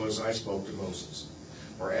you, so as I spoke to Moses.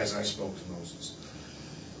 Or as I spoke to Moses.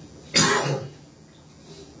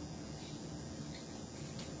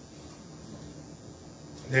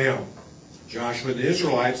 Now, Joshua and the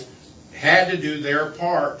Israelites had to do their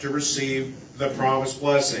part to receive the promised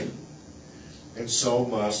blessing. And so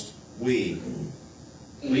must we.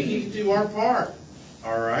 We need to do our part.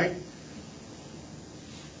 All right?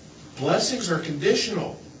 Blessings are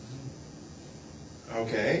conditional.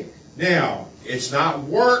 Okay? Now, it's not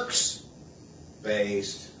works-based.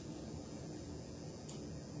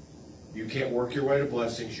 You can't work your way to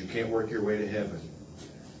blessings. You can't work your way to heaven.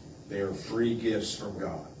 They are free gifts from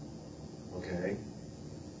God. Okay?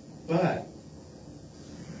 But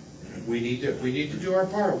we need to do our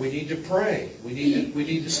part. We need to pray. We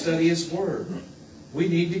need to study His Word. We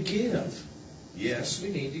need to give. Yes, we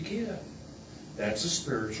need to give. That's a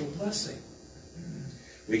spiritual blessing.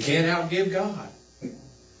 We can't outgive God.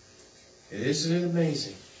 Isn't it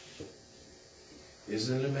amazing?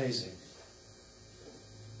 Isn't it amazing?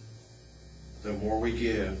 The more we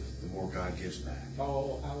give, the more God gives back.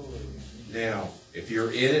 Oh, hallelujah. Now, if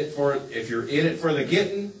you're in it for the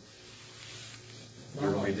getting,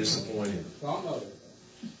 you're going to be disappointed.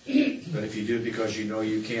 But if you do it because you know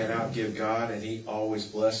you can't outgive God and He always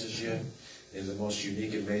blesses you in the most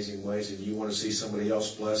unique, amazing ways, and you want to see somebody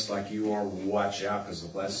else blessed like you are, watch out, because the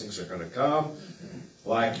blessings are going to come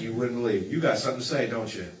like you wouldn't believe. You got something to say,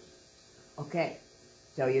 don't you? Okay.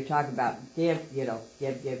 So you're talking about give.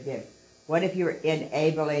 What if you're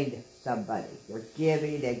enabling somebody? You're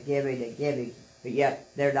giving and giving and giving, but yet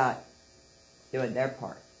they're not doing their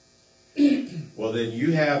part. Well, then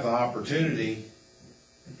you have the opportunity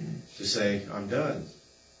to say, I'm done.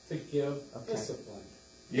 To give discipline.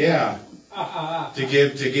 Yeah. To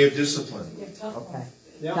give discipline. Okay.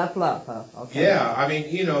 Yeah. Tough love, huh? Okay. Yeah, I mean,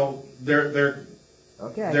 there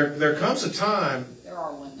comes a time. There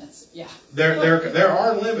are limits. Yeah. There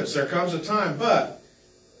are limits. There comes a time, but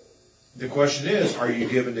the question is, are you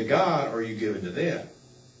giving to God or are you giving to them?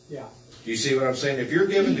 Yeah. Do you see what I'm saying? If you're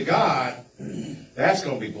giving to God, that's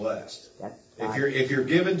going to be blessed. If you're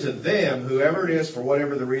giving to them, whoever it is, for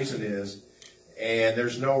whatever the reason is, and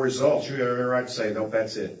there's no results, you have every right to say, nope,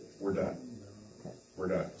 that's it. We're done. We're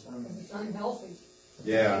done. It's unhealthy.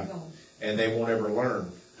 Yeah. And they won't ever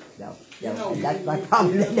learn. No. That's my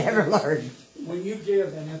problem. They never learn. When you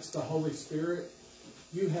give and it's the Holy Spirit,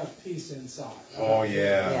 you have peace inside. Oh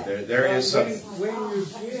yeah. There is something. When you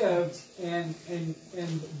give and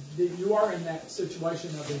you are in that situation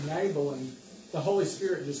of enabling, the Holy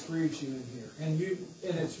Spirit just grieves you in here, and you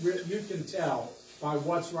can tell by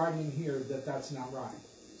what's right in here that that's not right.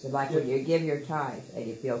 So like when you give your tithe and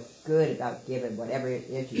you feel good about giving whatever it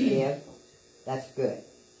is you give, that's good.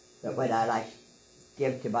 But when I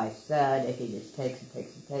give to my son, if he just takes and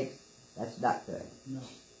takes and takes, that's not good.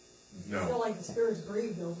 No. I feel like the Spirit's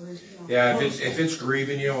grieved over it. Yeah, if it's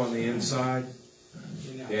grieving you on the inside,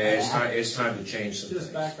 it's time to change some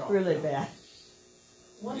Just things. back off. Really bad.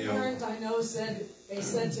 One parent I know said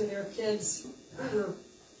to their kids who were,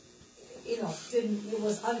 it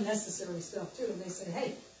was unnecessary stuff too, and they said,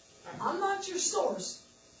 hey, I'm not your source.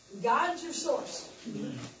 God's your source.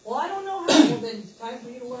 Well, I don't know how. Well, then it's time for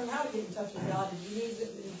you to learn how to get in touch with God. If you need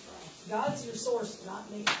it, God's your source, not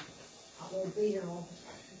me. I won't be here all the time.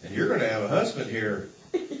 And you're going to have a husband here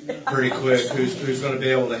pretty quick who's going to be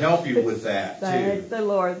able to help you with that too. Thank the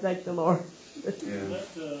Lord. Thank the Lord. Yeah.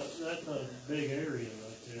 That's a big area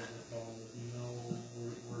right there because,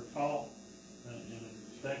 we're taught and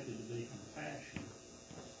expected to be compassionate.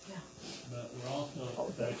 Yeah. But we're also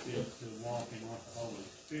expected to walk in what the Holy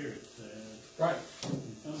Spirit says. Right.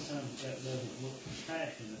 And sometimes that doesn't look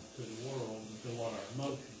compassionate to the world and to what our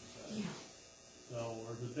emotions say. Yeah. So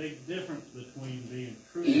there's a big difference between being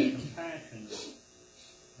truly compassionate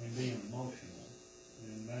and being emotional.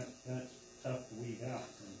 And that's tough to weed out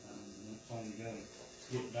sometimes. And that's why you got to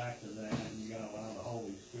get back to that, and you got to allow the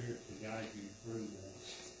Holy Spirit to guide you through that.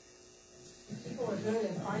 People are good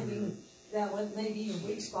at finding that what maybe a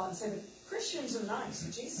weak spot and say, but Christians are nice.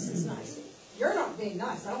 Jesus is nice. You're not being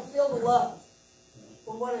nice. I don't feel the love.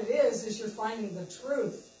 But what it is you're finding the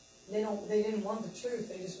truth. They didn't want the truth.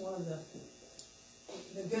 They just wanted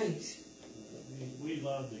the goodies. We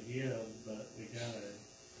love to give, but we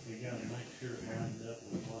gotta make sure it lines up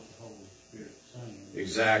with what the Holy Spirit's saying.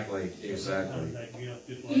 Exactly. Sometimes that gift,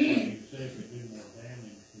 just like what you said, could do more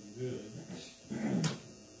damage than good.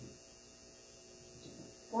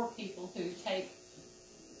 Or people who take,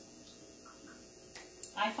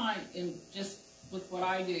 I find just with what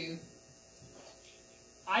I do,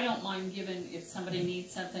 I don't mind giving if somebody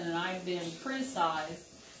needs something, and I've been criticized.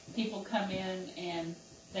 People come in and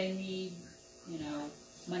they need,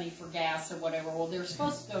 money for gas or whatever. Well, they're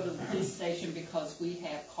supposed to go to the police station because we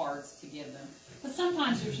have cards to give them. But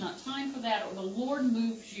sometimes there's not time for that, or the Lord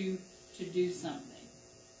moves you to do something.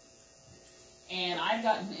 And I've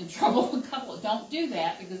gotten in trouble with a couple. Don't do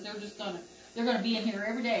that, because they're gonna be in here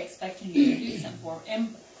every day expecting you to do something for them.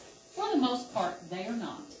 And for the most part, they are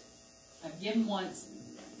not. I've given once.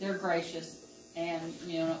 They're gracious, and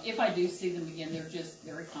if I do see them again, they're just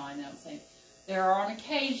very kind. I don't say. There are on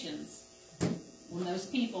occasions when those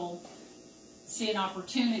people see an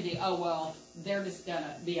opportunity. Oh well, they're just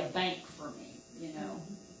gonna be a bank for me,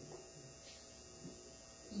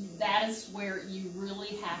 That is where you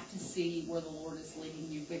really have to see where the Lord is leading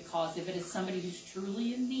you, because if it is somebody who's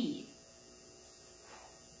truly in need,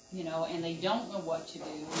 and they don't know what to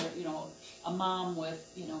do, a mom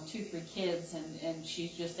with, 2, 3 kids, and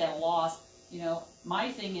she's just at a loss,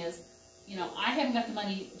 my thing is, I haven't got the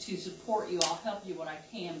money to support you, I'll help you what I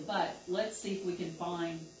can, but let's see if we can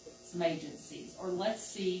find some agencies, or let's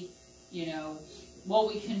see, what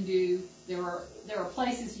we can do. There are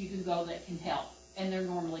places you can go that can help, and they're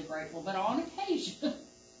normally grateful, but on occasion,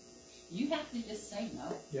 you have to just say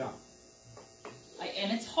no. Yeah.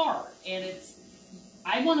 And it's hard, and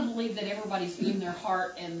I want to believe that everybody's good in their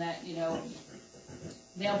heart, and that,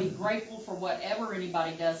 they'll be grateful for whatever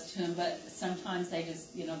anybody does to them, but sometimes they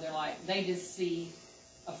just, they just see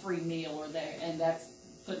a free meal, and that's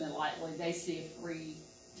putting it lightly, they see a free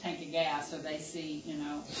tank of gas, or they see,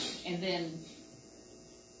 and then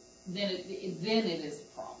it is a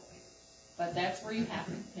problem. But that's where you have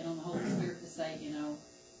to depend on the Holy Spirit to say,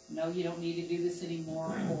 no, you don't need to do this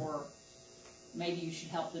anymore, or maybe you should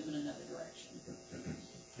help them in another direction.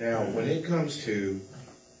 Now, when it comes to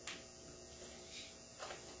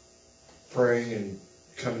praying and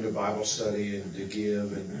coming to Bible study and to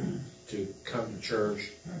give and to come to church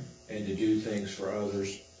and to do things for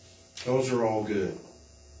others, those are all good.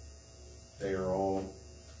 They are all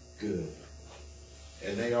good.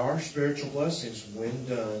 And they are spiritual blessings when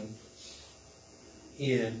done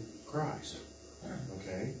in Christ.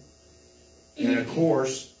 Okay? And of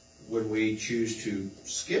course, when we choose to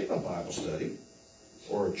skip a Bible study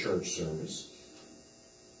or a church service,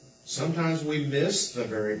 sometimes we miss the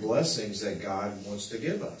very blessings that God wants to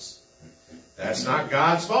give us. That's not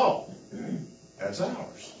God's fault. That's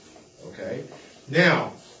ours. Okay?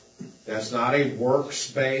 Now, that's not a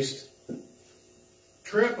works-based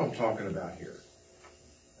trip I'm talking about here.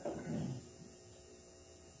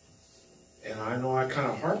 And I know I kind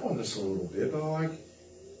of harp on this a little bit, but I like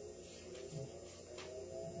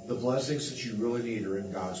the blessings that you really need are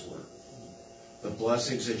in God's Word. The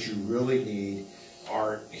blessings that you really need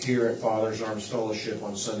are here at Father's Arms Fellowship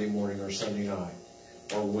on Sunday morning or Sunday night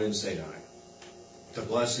or Wednesday night. The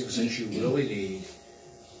blessings that you really need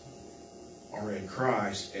are in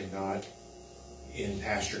Christ and not in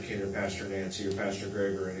Pastor Kid or Pastor Nancy or Pastor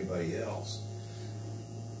Greg or anybody else.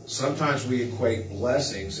 Sometimes we equate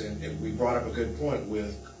blessings, and we brought up a good point,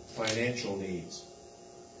 with financial needs.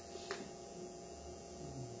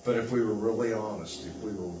 But if we were really honest,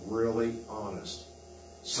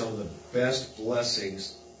 some of the best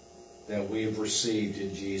blessings that we have received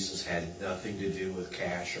in Jesus had nothing to do with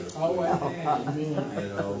cash or food. Oh, well.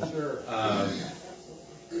 Sure.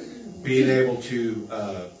 Sure. Being able to,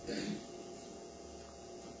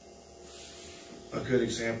 a good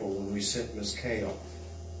example, when we sent Miss Kay off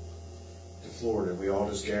to Florida, we all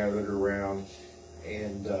just gathered around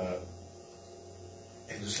and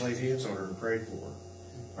just laid hands on her and prayed for her.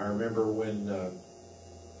 I remember when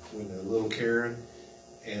little Karen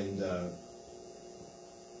and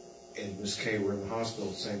Miss Kay were in the hospital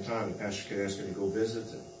at the same time, and Pastor Kay asked me to go visit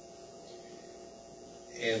them.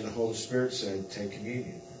 And the Holy Spirit said, take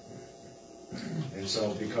communion. And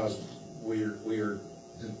so because we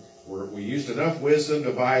used enough wisdom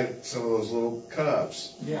to buy some of those little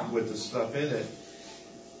cups with the stuff in it,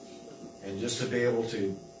 and just to be able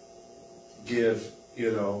to give,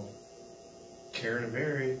 Karen and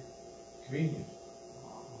Mary communion.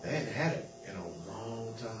 They hadn't had it in a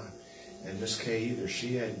long time. And Miss Kay either.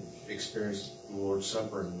 She had experienced the Lord's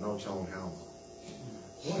Supper and no telling how long.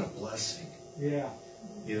 What a blessing. Yeah.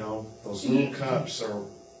 You know, those little cups are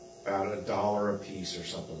about $1 a piece or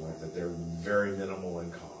something like that. They're very minimal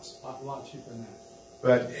in cost. A lot cheaper than that.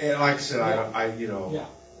 But like I said, Yeah.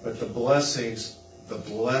 but the blessings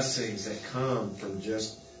that come from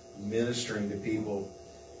just ministering to people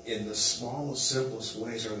in the smallest, simplest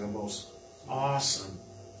ways are the most awesome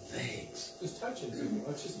things. Just touching people.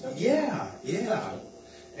 Let's just touch Yeah, yeah.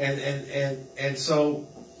 And so,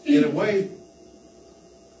 in a way,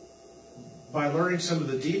 by learning some of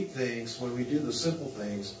the deep things, when we do the simple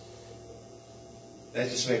things, that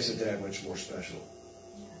just makes it that much more special.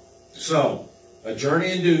 So, a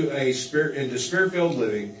journey into spirit-filled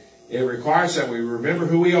living, it requires that we remember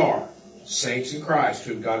who we are, saints in Christ,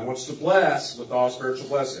 whom God wants to bless with all spiritual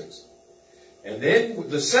blessings. And then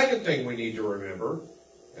the second thing we need to remember,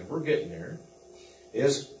 and we're getting there,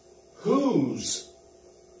 is whose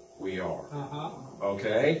we are.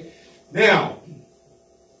 Okay? Now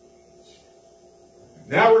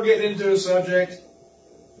we're getting into a subject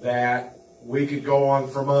that we could go on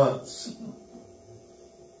for months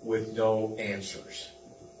with no answers.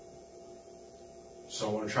 So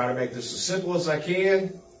I want to try to make this as simple as I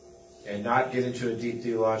can and not get into a deep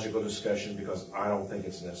theological discussion because I don't think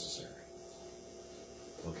it's necessary.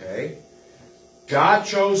 Okay? God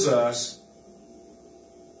chose us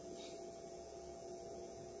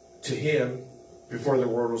to Him before the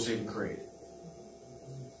world was even created.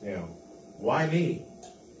 Now, why me?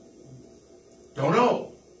 Don't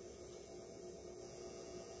know.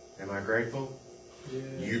 Am I grateful? Yeah.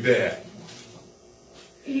 You bet.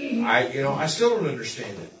 I still don't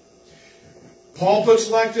understand it. Paul puts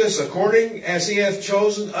it like this: according as He hath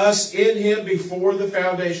chosen us in Him before the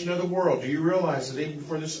foundation of the world. Do you realize that even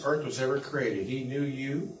before this earth was ever created, He knew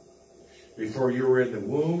you? Before you were in the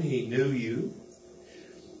womb, He knew you.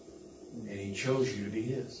 And He chose you to be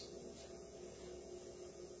His.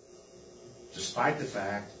 Despite the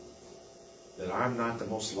fact that I'm not the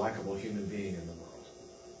most likable human being in the world.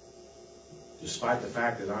 Despite the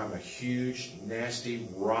fact that I'm a huge, nasty,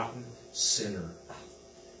 rotten sinner,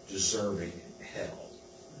 deserving hell.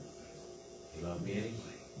 He loved me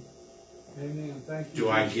anyway. Amen. Thank you. Do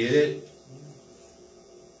I get it?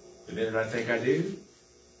 The minute I think I do?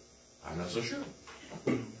 I'm not so sure.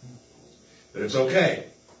 But it's okay.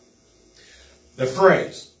 The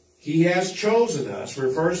phrase, He has chosen us,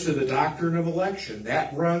 refers to the doctrine of election.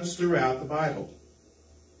 That runs throughout the Bible.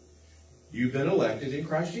 You've been elected in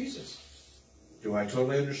Christ Jesus. Do I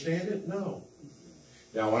totally understand it? No.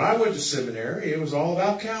 Now, when I went to seminary, it was all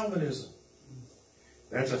about Calvinism.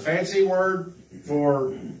 That's a fancy word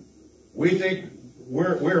for we think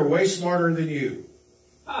we're way smarter than you.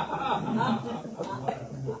 Yeah,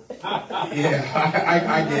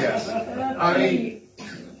 I guess. I mean,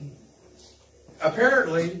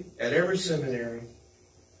 apparently, at every seminary,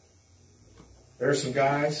 there are some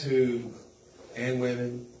guys and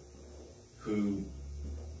women who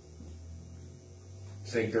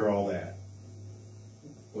think they're all that.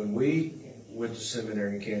 When we went to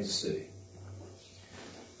seminary in Kansas City,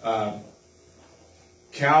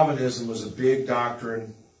 Calvinism was a big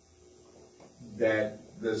doctrine that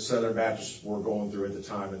the Southern Baptists were going through at the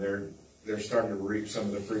time, and they're starting to reap some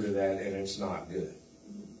of the fruit of that, and it's not good.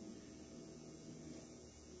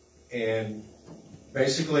 And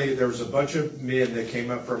basically, there was a bunch of men that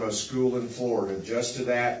came up from a school in Florida just to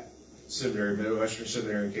that seminary, Midwestern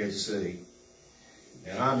Seminary in Kansas City.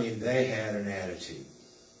 And I mean, they had an attitude.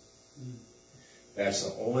 That's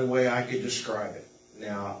the only way I could describe it.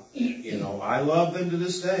 Now, I love them to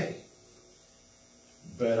this day.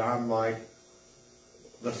 But I'm like,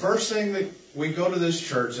 the first thing that we go to this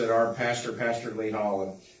church that our Pastor Lee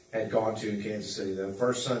Holland, had gone to in Kansas City, the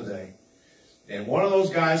first Sunday. And one of those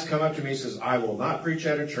guys come up to me and says, I will not preach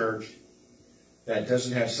at a church that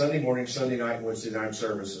doesn't have Sunday morning, Sunday night, and Wednesday night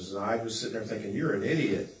services. And I was sitting there thinking, you're an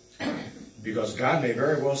idiot. Because God may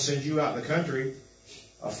very well send you out in the country,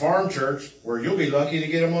 a farm church, where you'll be lucky to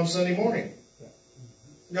get them on Sunday morning.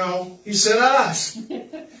 No, He sent us.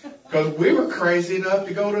 Because we were crazy enough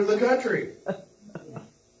to go to the country.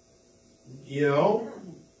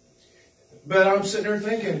 But I'm sitting there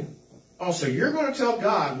thinking, oh, so you're going to tell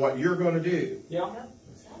God what you're going to do. Yeah.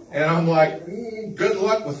 And I'm like, good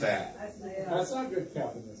luck with that. That's not good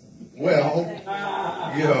Calvinism. Well,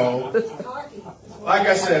 like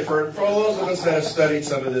I said, for those of us that have studied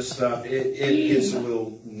some of this stuff, it gets a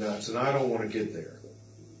little nuts, and I don't want to get there.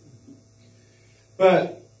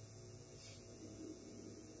 But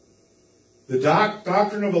the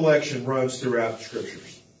doctrine of election runs throughout the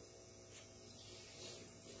Scriptures.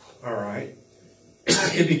 All right.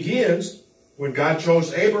 It begins when God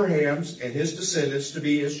chose Abraham's and his descendants to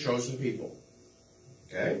be his chosen people.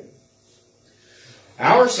 Okay?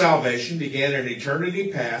 Our salvation began in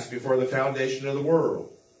eternity past before the foundation of the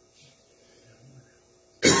world.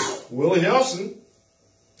 Willie Nelson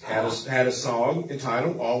had a song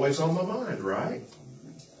entitled Always on My Mind, right?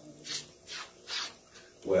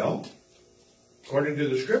 Well, according to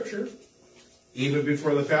the scripture, even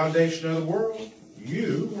before the foundation of the world,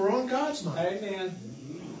 you were on God's mind. Amen.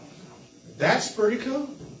 That's pretty cool.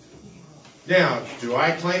 Now, do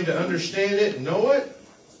I claim to understand it and know it?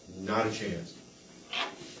 Not a chance.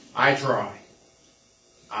 I try.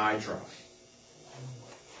 I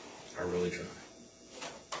really try.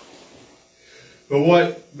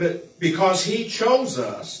 But because He chose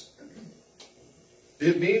us,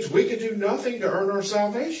 it means we can do nothing to earn our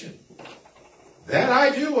salvation. That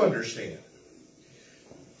I do understand.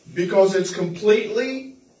 Because it's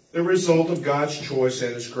completely the result of God's choice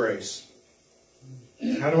and His grace.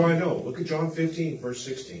 How do I know? Look at John 15, verse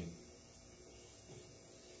 16.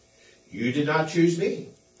 You did not choose me,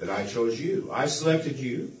 but I chose you. I selected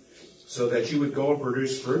you so that you would go and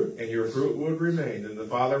produce fruit, and your fruit would remain, and the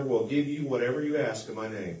Father will give you whatever you ask in my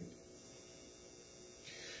name.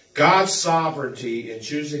 God's sovereignty in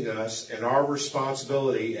choosing us and our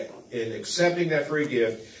responsibility in accepting that free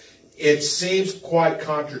gift, it seems quite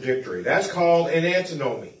contradictory. That's called an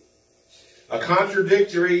antinomy. A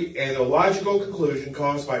contradictory and illogical conclusion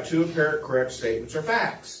caused by two apparent correct statements or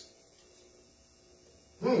facts.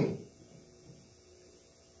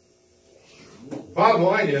 Bottom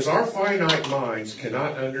line is, our finite minds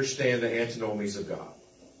cannot understand the antinomies of God.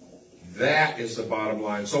 That is the bottom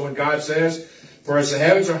line. So when God says, for as the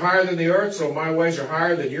heavens are higher than the earth, so my ways are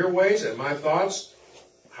higher than your ways, and my thoughts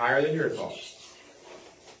higher than your thoughts.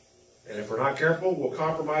 And if we're not careful, we'll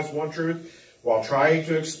compromise one truth while trying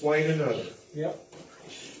to explain another. Yep.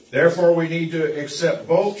 Therefore, we need to accept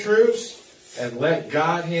both truths and let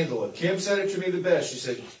God handle it. Kim said it to me the best. She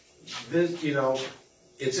said, "This,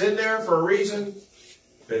 it's in there for a reason,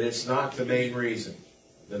 but it's not the main reason.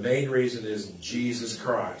 The main reason is Jesus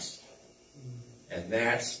Christ, and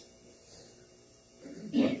that's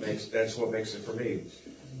what makes it for me."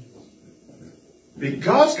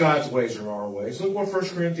 Because God's ways are our ways, look what 1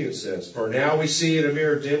 Corinthians says. For now we see in a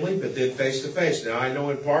mirror dimly, but then face to face. Now I know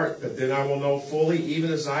in part, but then I will know fully,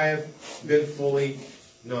 even as I have been fully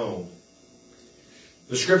known.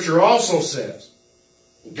 The scripture also says,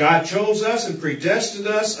 God chose us and predestined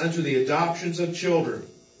us unto the adoptions of children.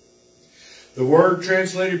 The word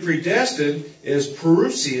translated predestined is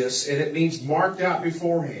perusius, and it means marked out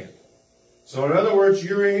beforehand. So in other words,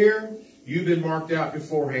 you're here, you've been marked out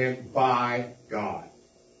beforehand by God.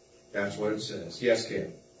 That's what it says. Yes,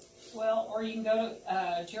 Kim? Well, or you can go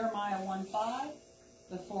to Jeremiah 1:5.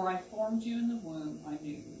 Before I formed you in the womb, I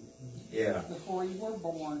knew you. Yeah. Before you were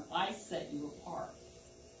born, I set you apart.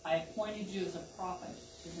 I appointed you as a prophet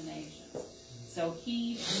to the nations. So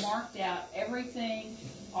He marked out everything,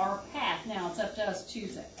 our path. Now it's up to us to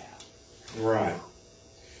choose that path. Right.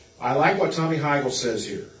 I like what Tommy Heigl says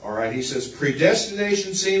here. All right. He says,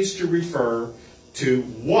 predestination seems to refer to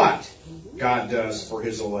what God does for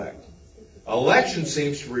His elect. Election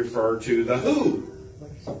seems to refer to the who,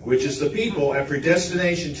 which is the people, and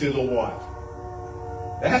predestination to the what.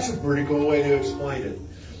 That's a pretty cool way to explain it.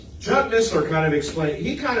 Chuck Missler kind of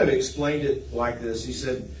explained it like this. He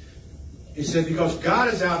said, because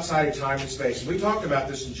God is outside of time and space. And we talked about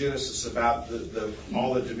this in Genesis about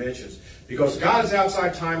all the dimensions. Because God is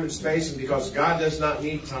outside time and space, and because God does not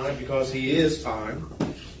need time, because He is time,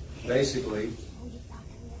 basically,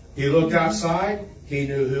 He looked outside. He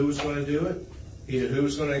knew who was going to do it. He knew who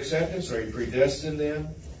was going to accept it, so He predestined them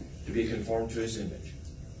to be conformed to His image.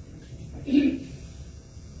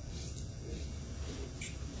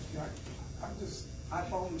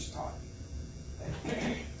 I've always taught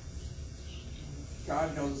that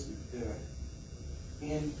God knows the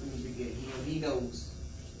end from the beginning. He knows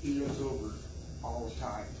over all the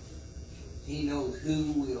time. He knows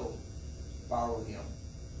who will follow Him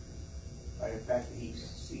by the fact that He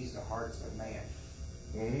sees the hearts of man.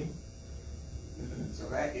 Mm-hmm. So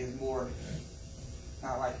that is more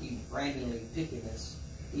not like He's randomly picking us.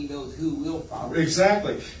 He knows who will follow.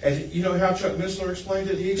 Exactly. And you know how Chuck Missler explained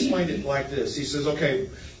it? He explained it like this. He says, okay,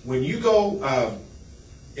 when you go,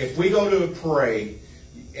 if we go to a parade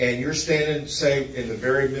and you're standing, say, in the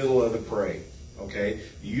very middle of the parade, okay,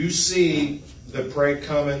 you see the parade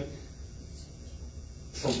coming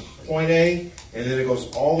from point A, and then it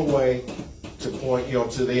goes all the way to point,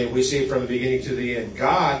 to the end. We see it from the beginning to the end.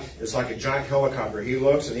 God is like a giant helicopter. He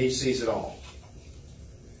looks and He sees it all.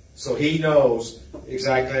 So he knows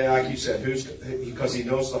exactly like you said, because he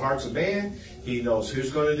knows the hearts of man, he knows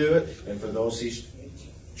who's going to do it, and for those he's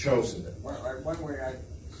chosen them. One way I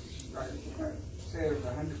say there was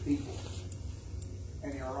 100 people,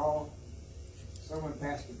 and they were all, someone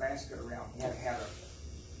passed a basket around, had a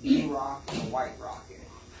blue rock and a white rock in it.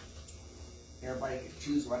 Everybody could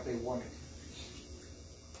choose what they wanted.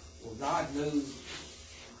 Well, God knew,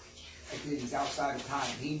 because he's outside of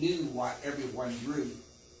time, he knew what everyone drew.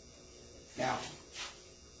 Now,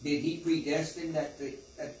 did he predestine that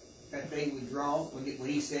they would draw when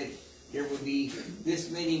he said there would be this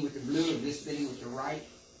many with the blue and this many with the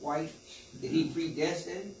white? Did he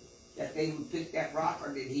predestine that they would pick that rock,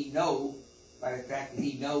 or did he know by the fact that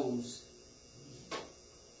he knows?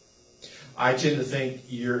 I tend to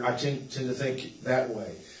think that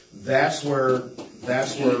way. That's where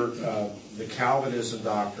the Calvinism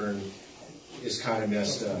doctrine is kind of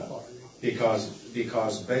messed up, because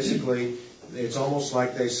basically it's almost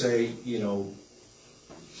like they say, the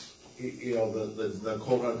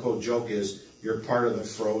quote unquote joke is you're part of the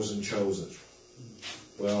frozen chosen.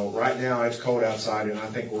 Well, right now it's cold outside, and I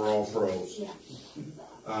think we're all froze.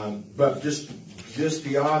 But just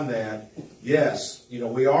beyond that, yes,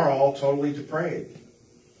 we are all totally depraved.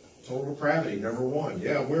 Total depravity, number one.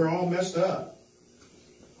 Yeah, we're all messed up.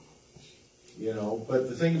 But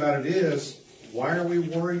the thing about it is, why are we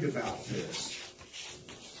worried about this?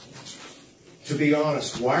 To be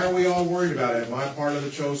honest, why are we all worried about it? Am I part of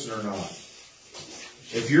the chosen or not?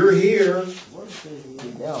 If you're here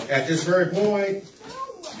at this very point,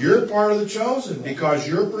 you're part of the chosen, because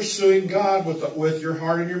you're pursuing God with your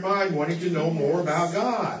heart and your mind, wanting to know more about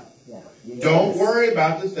God. Don't worry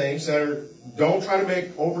about the things don't try to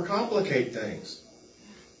overcomplicate things.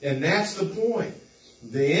 And that's the point.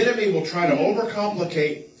 The enemy will try to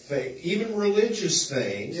overcomplicate things, even religious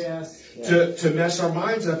things, to mess our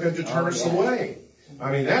minds up and to turn us away.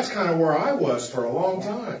 I mean, that's kind of where I was for a long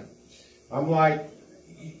time. I'm like,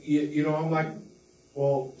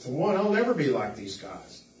 well, for one, I'll never be like these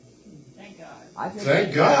guys. Thank God.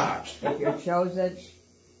 Thank God. If you're chosen,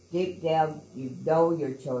 deep down, you know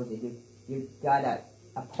you're chosen. You've got a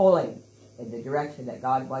pulling in the direction that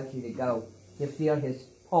God wants you to go, to feel His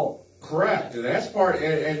pull. Correct. And that's part,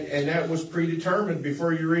 and that was predetermined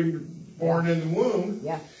before you were even born in the womb.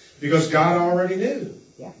 Yeah. Because God already knew.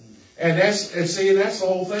 Yeah. And that's the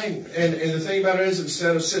whole thing. And the thing about it is,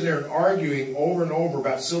 instead of sitting there and arguing over and over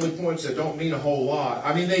about silly points that don't mean a whole lot,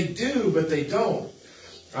 I mean, they do, but they don't.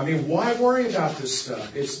 I mean, why worry about this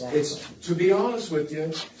stuff? It's to be honest with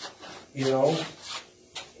you,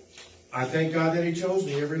 I thank God that He chose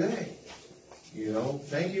me every day.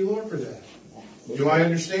 Thank you, Lord, for that. Do I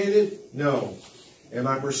understand it? No. Am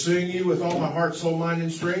I pursuing you with all my heart, soul, mind,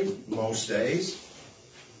 and strength? Most days.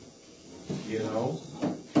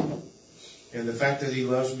 And the fact that He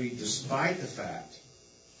loves me despite the fact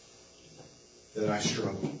that I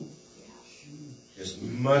struggle is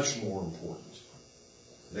much more important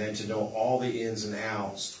than to know all the ins and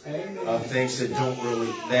outs of things that don't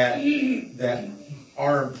really, that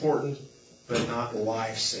are important but not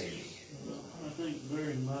life-saving. I think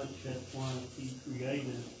very much that's why He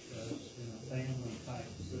created us in a family type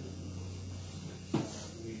system.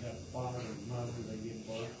 We have a father and mother, they give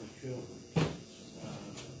birth to children.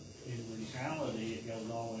 In reality, it goes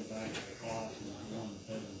all the way back to Colossians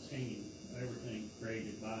 1:17. Everything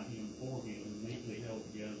created by Him, for Him, and neatly held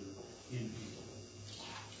together in Him.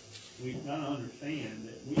 We've got to understand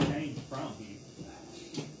that we came from Him.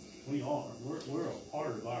 We are. We're a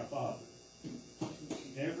part of our Father.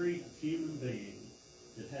 Every human being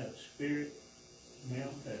that had a spirit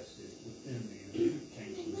manifested within them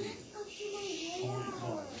came from Him. Point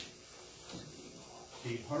blank.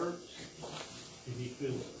 He hurts and He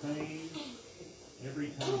feels pain every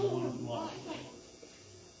time one is alive.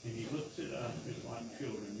 And He looks at us just like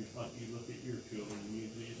children, just like you look at your children,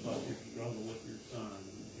 just like you struggle with your son,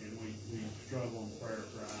 and we struggle in prayer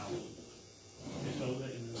for hours. And so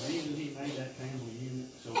that, and the reason He made that family unit,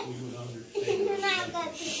 so we would understand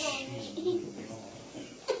who we are.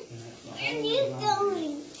 And that's the whole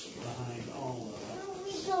design behind all of it.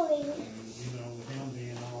 And, with Him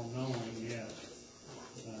being all-knowing, yes,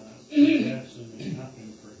 predestined is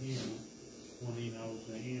nothing for Him when He knows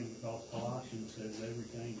the end, because Colossians says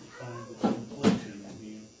everything finds its completion in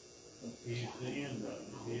Him. He is the end of it.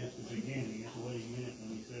 He is the beginning. That's what He meant when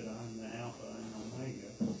He said, I'm the Alpha and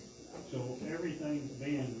Omega. So everything's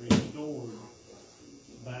being restored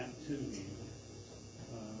back to Him.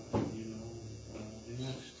 And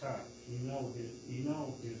that's tough.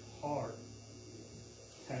 His heart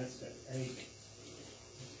has to ache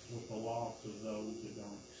with the loss of those that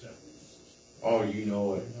don't accept Him. Oh, you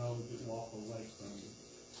know it. And those that walk away from it.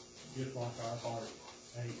 Just like our heart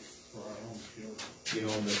aches for our own children. You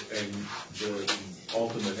know, and the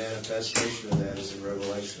ultimate manifestation of that is in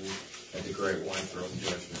Revelation at the great white throne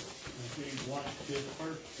judgment. And he watched his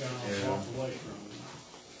first child walk away from him.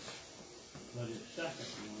 But his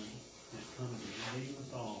second one has come to redeem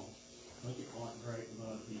us all. Look at what great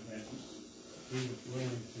love he has. He was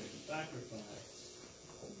willing to sacrifice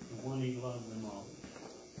the one he loved them all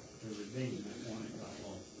to redeem that one that got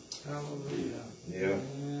lost. Hallelujah.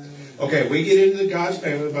 Yeah. Okay, we get into God's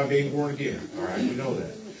family by being born again. All right, we know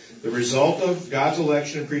that. The result of God's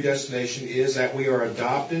election and predestination is that we are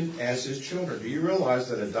adopted as His children. Do you realize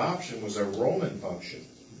that adoption was a Roman function,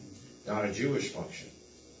 not a Jewish function?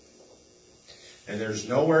 And there's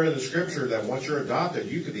nowhere in the Scripture that once you're adopted,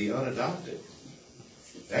 you could be unadopted.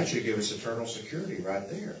 That should give us eternal security right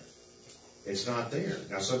there. It's not there.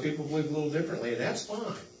 Now, some people believe a little differently, and that's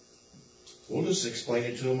fine. We'll just explain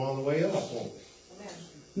it to them on the way up, won't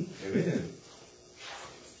we? Amen.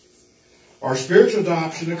 Our spiritual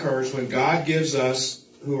adoption occurs when God gives us,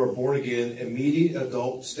 who are born again, immediate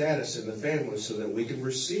adult status in the family so that we can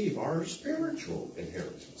receive our spiritual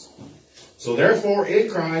inheritance. So therefore, in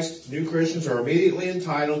Christ, new Christians are immediately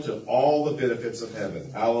entitled to all the benefits of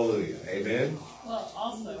heaven. Hallelujah. Amen. Well,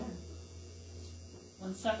 also,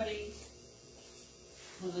 when somebody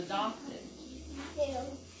was adopted,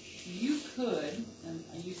 you could,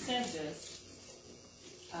 and you said this,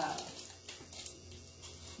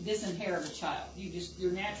 disinherit a child.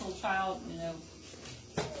 Your natural child,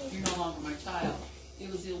 you're no longer my child.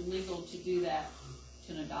 It was illegal to do that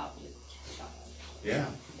to an adopted child. Yeah.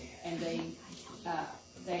 And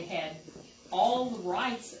they had all the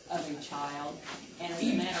rights of a child, and as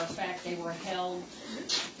a matter of fact, they were held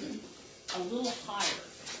a little higher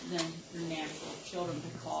than your natural children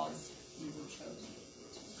because you were chosen.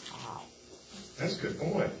 That's a good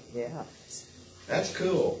point. Yeah. That's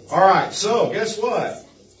cool. All right, so guess what?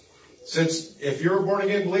 Since if you're a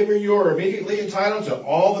born-again believer, you are immediately entitled to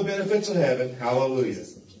all the benefits of heaven. Hallelujah.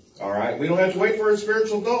 All right, we don't have to wait for a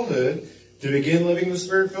spiritual adulthood to begin living the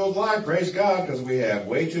Spirit-filled life. Praise God, because we have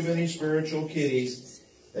way too many spiritual kiddies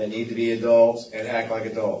that need to be adults and act like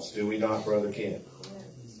adults. Do we not, Brother Ken?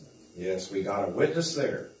 Yes, we got a witness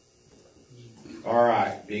there. All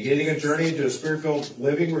right, beginning a journey into a Spirit-filled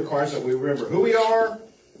living requires that we remember who we are,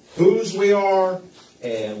 whose we are,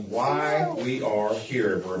 and why we are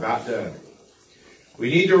here. We're about done. We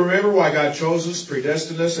need to remember why God chose us,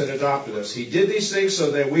 predestined us, and adopted us. He did these things so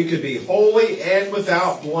that we could be holy and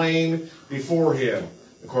without blame before Him,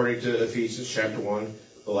 according to Ephesians chapter 1,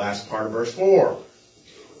 the last part of verse 4.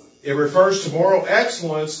 It refers to moral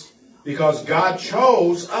excellence because God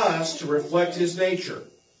chose us to reflect His nature.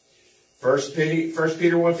 1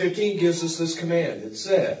 Peter 1:15 gives us this command. It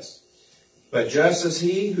says, "But just as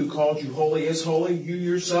He who called you holy is holy, you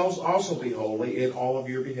yourselves also be holy in all of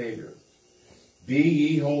your behavior. Be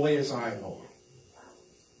ye holy as I am holy."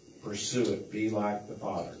 Pursue it. Be like the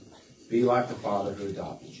Father. Be like the Father who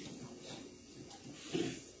adopted you.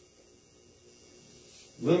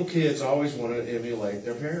 Little kids always want to emulate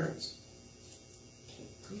their parents.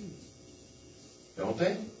 Don't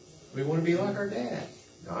they? We want to be like our dad.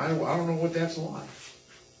 Now, I don't know what that's like.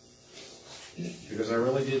 Because I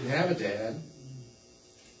really didn't have a dad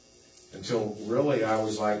until really I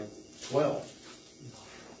was like 12.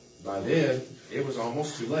 By then, it was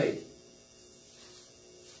almost too late.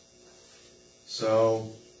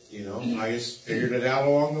 So, I just figured it out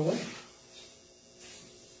along the way.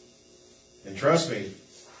 And trust me,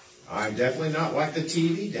 I'm definitely not like the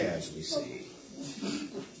TV dads we see.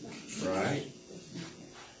 Right?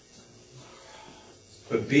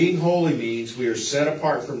 But being holy means we are set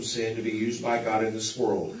apart from sin to be used by God in this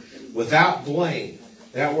world. Without blame.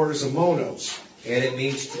 That word is amonos. And it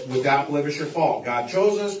means without blemish or fault. God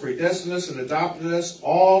chose us, predestined us, and adopted us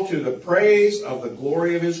all to the praise of the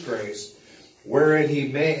glory of His grace, wherein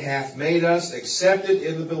He hath made us accepted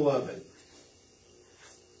in the Beloved.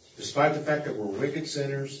 Despite the fact that we're wicked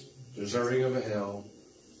sinners, deserving of hell,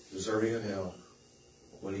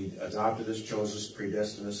 when He adopted us, chose us,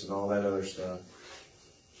 predestined us, and all that other stuff,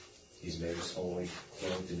 He's made us holy,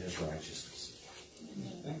 clothed in His righteousness.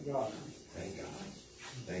 Thank God. Thank God.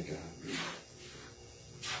 Thank God.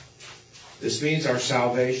 This means our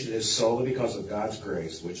salvation is solely because of God's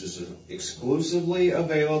grace, which is exclusively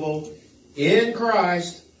available in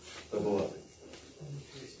Christ, the Beloved.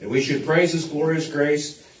 And we should praise His glorious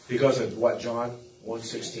grace because of what John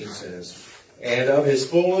 1:16 says. And of His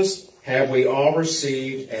fullness have we all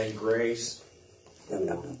received, and grace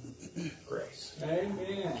for grace.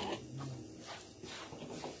 Amen.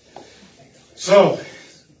 So,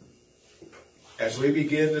 as we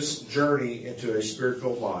begin this journey into a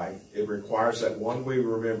spirit-filled life, it requires that one, we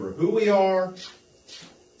remember who we are,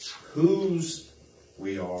 whose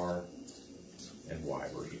we are, and why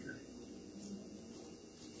we're here.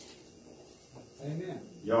 Amen.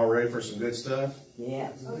 Y'all ready for some good stuff? Yeah.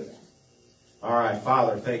 Oh, yeah. All right,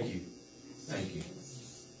 Father, thank you. Thank you.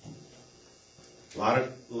 A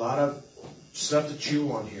lot of stuff to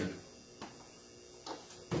chew on here.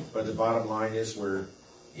 But the bottom line is we're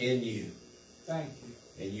in you. Thank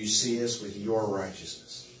you. And you see us with your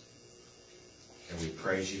righteousness. And we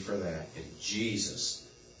praise you for that. In Jesus'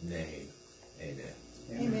 name, amen.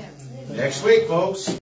 Amen. Next week, folks.